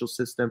financial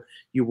system.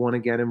 You want to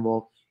get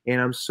involved.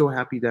 And I'm so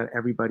happy that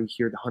everybody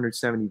here, the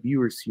 170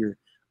 viewers here,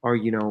 are,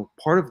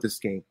 part of this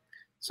game.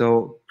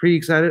 So pretty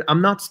excited.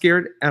 I'm not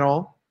scared at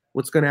all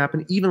what's going to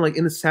happen. Even like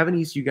in the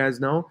 70s, you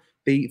guys know,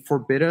 they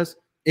forbid us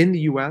in the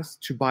US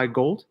to buy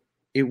gold.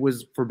 It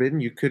was forbidden.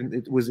 You couldn't,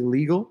 it was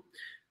illegal.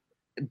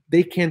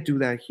 They can't do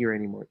that here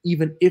anymore.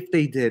 Even if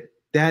they did,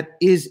 that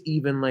is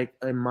even, like,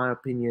 in my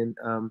opinion,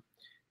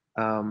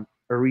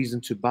 a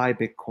reason to buy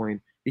Bitcoin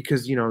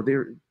because,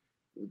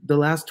 the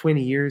last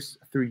 20 years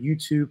through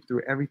YouTube,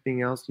 through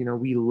everything else,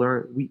 we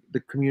learn, the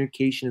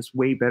communication is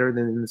way better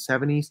than in the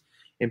 70s.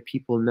 And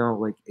people know,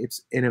 like,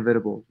 it's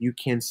inevitable. You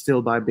can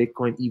still buy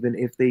Bitcoin even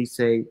if they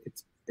say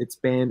it's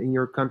banned in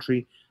your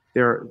country.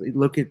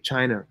 Look at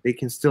China; they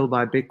can still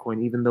buy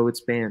Bitcoin even though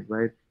it's banned,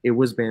 right? It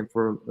was banned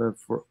for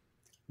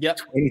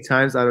 20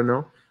 times. I don't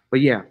know,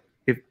 but yeah,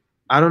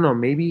 I don't know,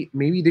 maybe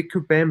they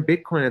could ban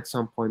Bitcoin at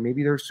some point.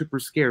 Maybe they're super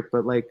scared,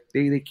 but, like,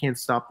 they can't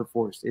stop the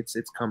force. It's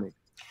coming.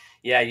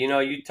 Yeah,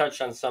 you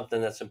touched on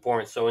something that's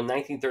important. So in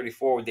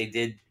 1934, they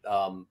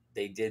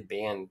did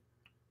ban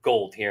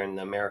gold here in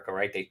America,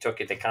 right? They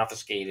took it, they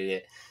confiscated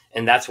it,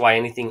 and that's why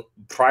anything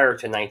prior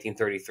to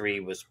 1933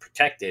 was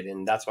protected.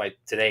 And that's why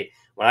today,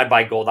 when I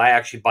buy gold, I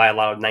actually buy a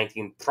lot of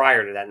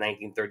prior to that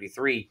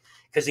 1933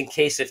 because in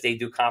case if they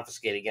do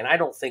confiscate again, I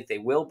don't think they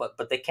will, but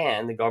they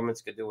can. The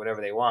governments could do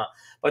whatever they want.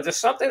 But there's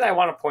something that I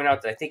want to point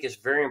out that I think is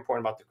very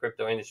important about the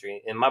crypto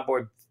industry. And my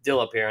boy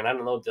Dillip here, and I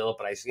don't know Dillip,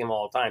 but I see him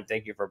all the time.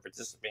 Thank you for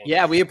participating.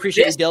 Yeah, we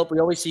appreciate you, Dillip. We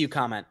always see you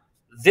comment.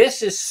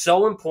 This is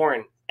so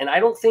important, and I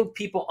don't think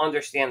people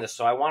understand this.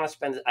 So I want to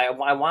spend. I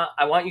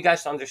want you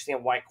guys to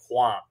understand why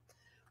quant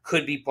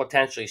could be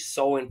potentially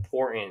so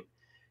important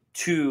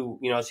to,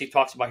 as he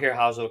talks about here,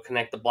 how it'll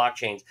connect the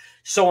blockchains.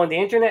 So when the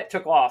internet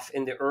took off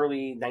in the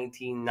early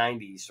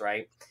 1990s,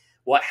 right,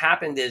 what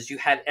happened is you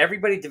had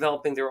everybody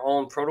developing their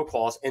own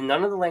protocols, and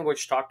none of the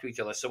language talked to each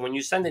other. So when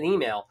you send an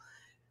email,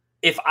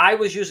 if I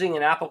was using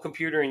an Apple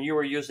computer and you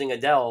were using a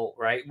Dell,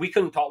 right, we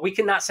couldn't talk. We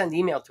could not send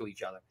email to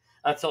each other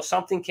until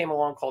something came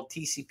along called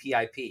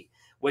TCP/IP,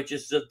 which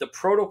is the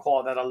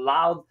protocol that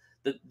allowed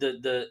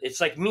the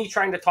it's like me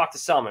trying to talk to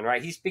Selman,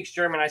 right? He speaks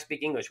German, I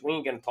speak English. We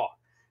ain't gonna talk,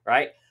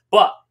 right?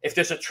 But if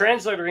there's a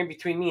translator in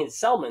between me and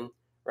Selman,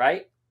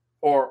 right,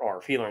 or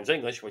if he learns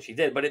English, which he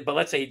did, but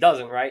let's say he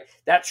doesn't, right?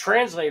 That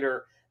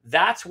translator,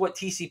 that's what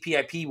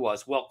TCP/IP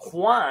was. Well,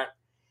 quant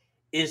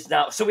is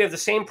now, so we have the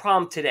same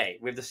problem today.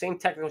 We have the same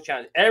technical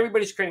challenge.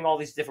 Everybody's creating all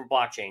these different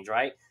blockchains,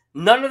 right?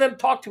 None of them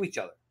talk to each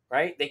other,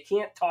 right? They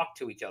can't talk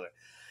to each other.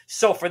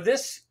 So for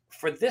this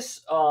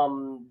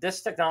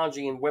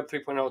technology in Web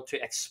 3.0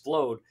 to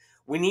explode,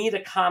 we need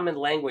a common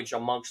language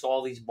amongst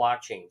all these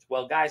blockchains.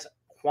 Well, guys,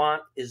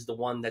 quant is the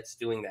one that's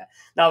doing that.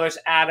 Now there's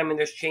Atom and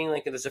there's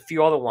Chainlink and there's a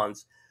few other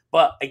ones.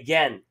 But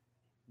again,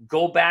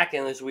 go back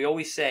and as we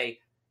always say,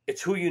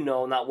 it's who you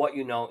know, not what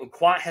you know. And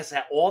quant has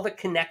had all the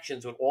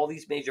connections with all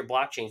these major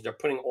blockchains. They're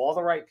putting all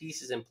the right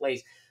pieces in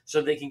place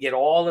so they can get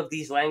all of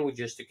these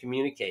languages to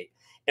communicate.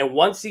 And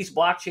once these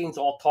blockchains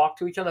all talk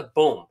to each other,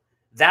 boom,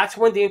 that's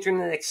when the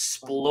internet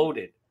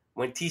exploded.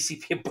 When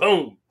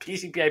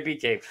TCP/IP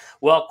came.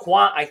 Well,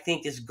 quant, I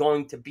think, is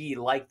going to be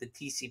like the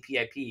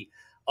TCP/IP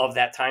of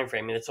that time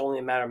frame, and it's only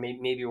a matter of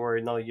maybe we're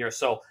another year.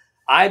 So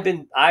I've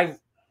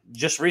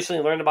just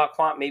recently learned about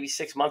quant maybe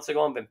 6 months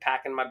ago and been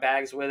packing my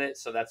bags with it.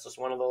 So that's just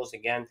one of those,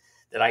 again,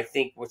 that I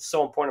think what's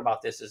so important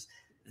about this is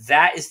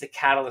that is the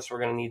catalyst we're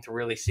going to need to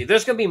really see.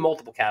 There's going to be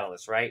multiple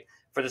catalysts, right,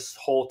 for this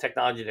whole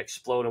technology to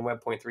explode in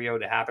Web 3.0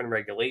 to happen,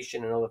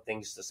 regulation and other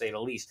things, to say the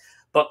least.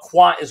 But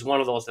quant is one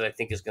of those that I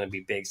think is going to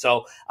be big.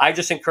 So I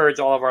just encourage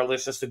all of our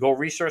listeners to go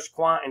research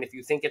quant, and if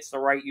you think it's the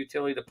right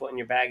utility to put in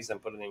your bags, then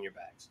put it in your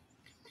bags.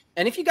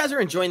 And if you guys are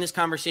enjoying this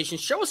conversation,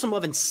 show us some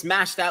love and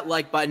smash that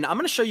like button. I'm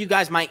going to show you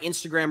guys my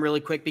Instagram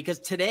really quick because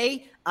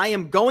today I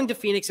am going to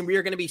Phoenix and we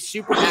are going to be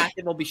super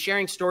active. We'll be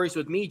sharing stories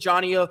with me,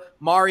 Johnny,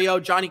 Mario,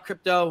 Johnny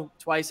Crypto,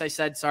 twice I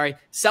said, sorry,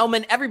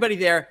 Selman, everybody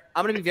there.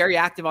 I'm going to be very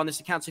active on this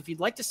account. So if you'd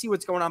like to see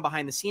what's going on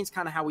behind the scenes,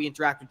 kind of how we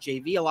interact with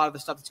JV, a lot of the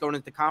stuff that's going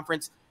into the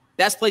conference,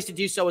 best place to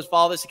do so is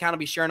follow this account. I'll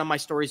be sharing on my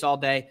stories all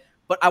day.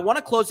 But I want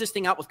to close this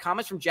thing out with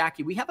comments from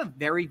Jackie. We have a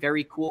very,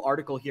 very cool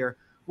article here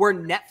where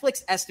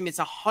Netflix estimates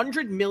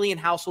 100 million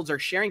households are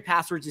sharing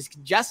passwords and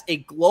suggests a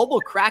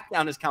global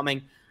crackdown is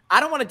coming.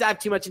 I don't want to dive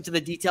too much into the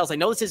details. I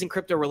know this isn't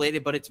crypto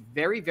related, but it's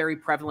very, very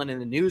prevalent in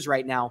the news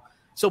right now.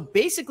 So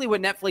basically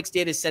what Netflix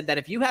did is said that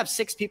if you have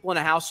 6 people in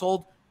a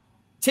household,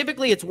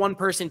 typically it's one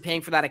person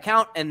paying for that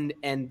account and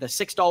the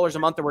 $6 a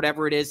month or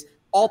whatever it is,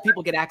 all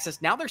people get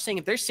access. Now they're saying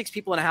if there's 6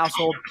 people in a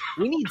household,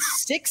 we need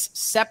 6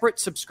 separate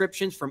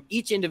subscriptions from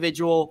each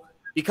individual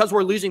because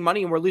we're losing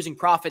money and we're losing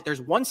profit.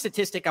 There's one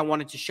statistic I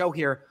wanted to show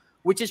here,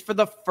 which is for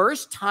the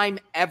first time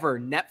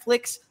ever,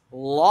 Netflix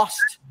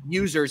lost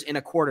users in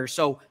a quarter.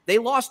 So they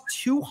lost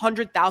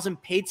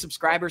 200,000 paid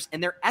subscribers,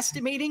 and they're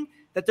estimating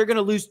that they're going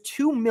to lose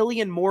 2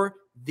 million more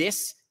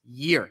this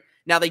year.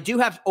 Now, they do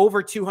have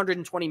over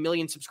 220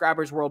 million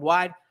subscribers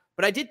worldwide,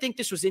 but I did think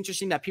this was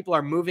interesting that people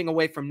are moving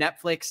away from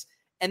Netflix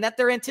and that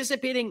they're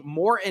anticipating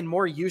more and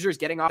more users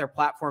getting off their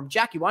platform.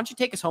 Jackie, why don't you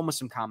take us home with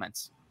some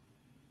comments?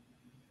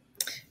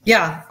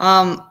 Yeah.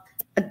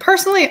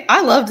 Personally,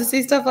 I love to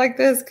see stuff like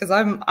this because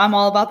I'm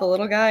all about the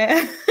little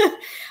guy.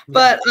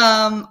 But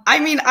I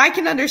mean, I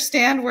can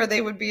understand where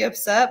they would be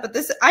upset. But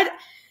this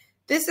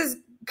is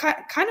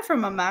kind of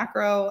from a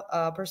macro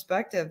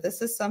perspective.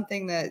 This is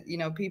something that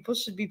people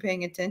should be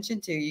paying attention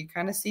to. You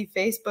kind of see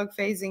Facebook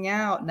phasing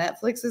out.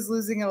 Netflix is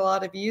losing a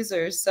lot of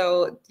users.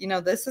 So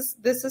this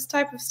is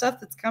type of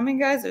stuff that's coming,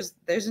 guys.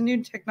 There's a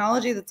new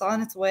technology that's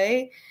on its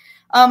way.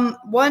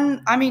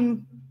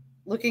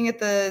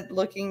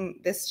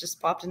 This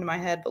just popped into my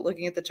head, but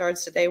looking at the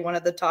charts today, one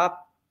of the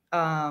top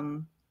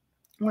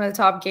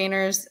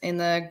gainers in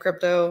the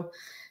crypto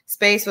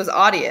space was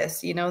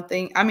Audius,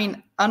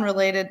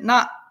 unrelated,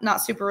 not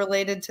super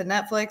related to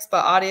Netflix,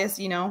 but Audius,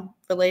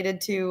 related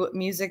to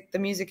the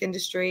music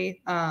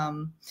industry,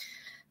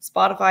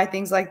 Spotify,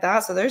 things like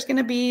that. So there's going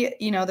to be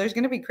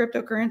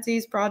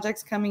cryptocurrencies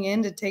projects coming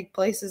in to take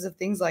places of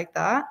things like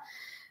that.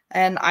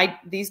 And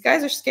these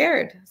guys are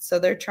scared. So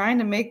they're trying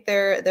to make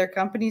their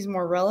companies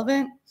more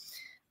relevant,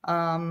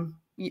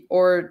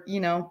 or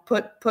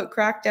put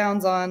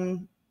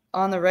crackdowns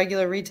on the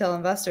regular retail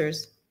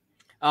investors.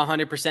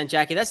 100%,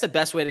 Jackie. That's the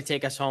best way to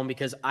take us home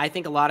because I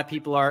think a lot of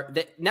people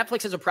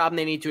Netflix has a problem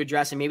they need to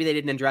address, and maybe they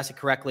didn't address it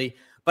correctly.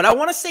 But I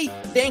want to say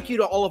thank you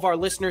to all of our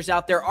listeners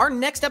out there. Our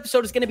next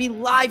episode is going to be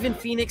live in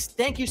Phoenix.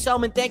 Thank you,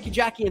 Selman. Thank you,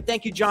 Jackie. And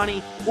thank you,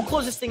 Johnny. We'll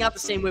close this thing out the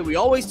same way we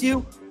always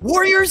do.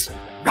 Warriors,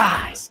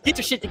 rise. Get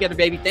your shit together,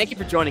 baby. Thank you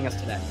for joining us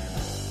today.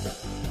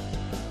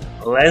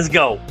 Let's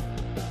go.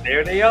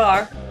 There they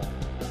are.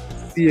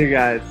 See you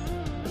guys.